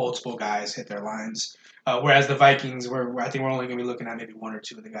going to have multiple guys hit their lines. Whereas the Vikings, I think we're only going to be looking at maybe one or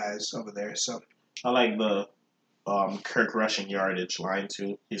two of the guys over there. So I like the Kirk rushing yardage line,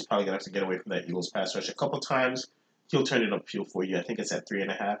 too. He's probably going to have to get away from that Eagles pass rush a couple times. He'll turn it upfield for you. I think it's at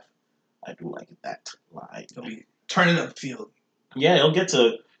 3.5. I do like that line. he'll be turning up the field. Yeah, he'll get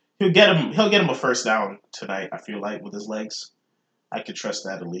him a first down tonight, I feel like, with his legs. I could trust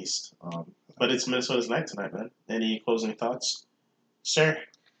that at least. But it's Minnesota's night tonight, man. Any closing thoughts? Sir?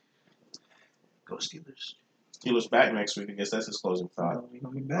 Go Steelers. Steelers back next week. I guess that's his closing thought. We're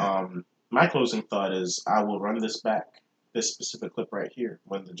gonna be back. My closing thought is I will run this back, this specific clip right here,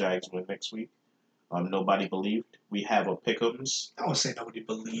 when the Jags win next week. Nobody believed. We have a pick'ems. I won't say nobody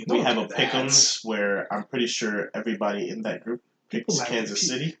believed. We have a pick'ems where I'm pretty sure everybody in that group picks Kansas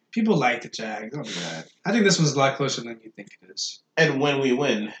City. People like the Jags. Don't do that. I think this one's a lot closer than you think it is. And when we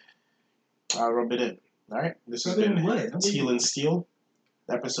win, I'll rub it in. All right? This has been Teal and Steel,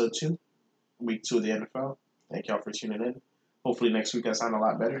 episode 2, week 2 of the NFL. Thank y'all for tuning in. Hopefully next week I sound a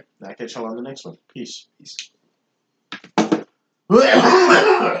lot better. And I'll catch y'all on the next one. Peace.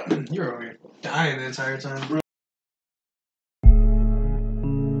 You're over here dying the entire time.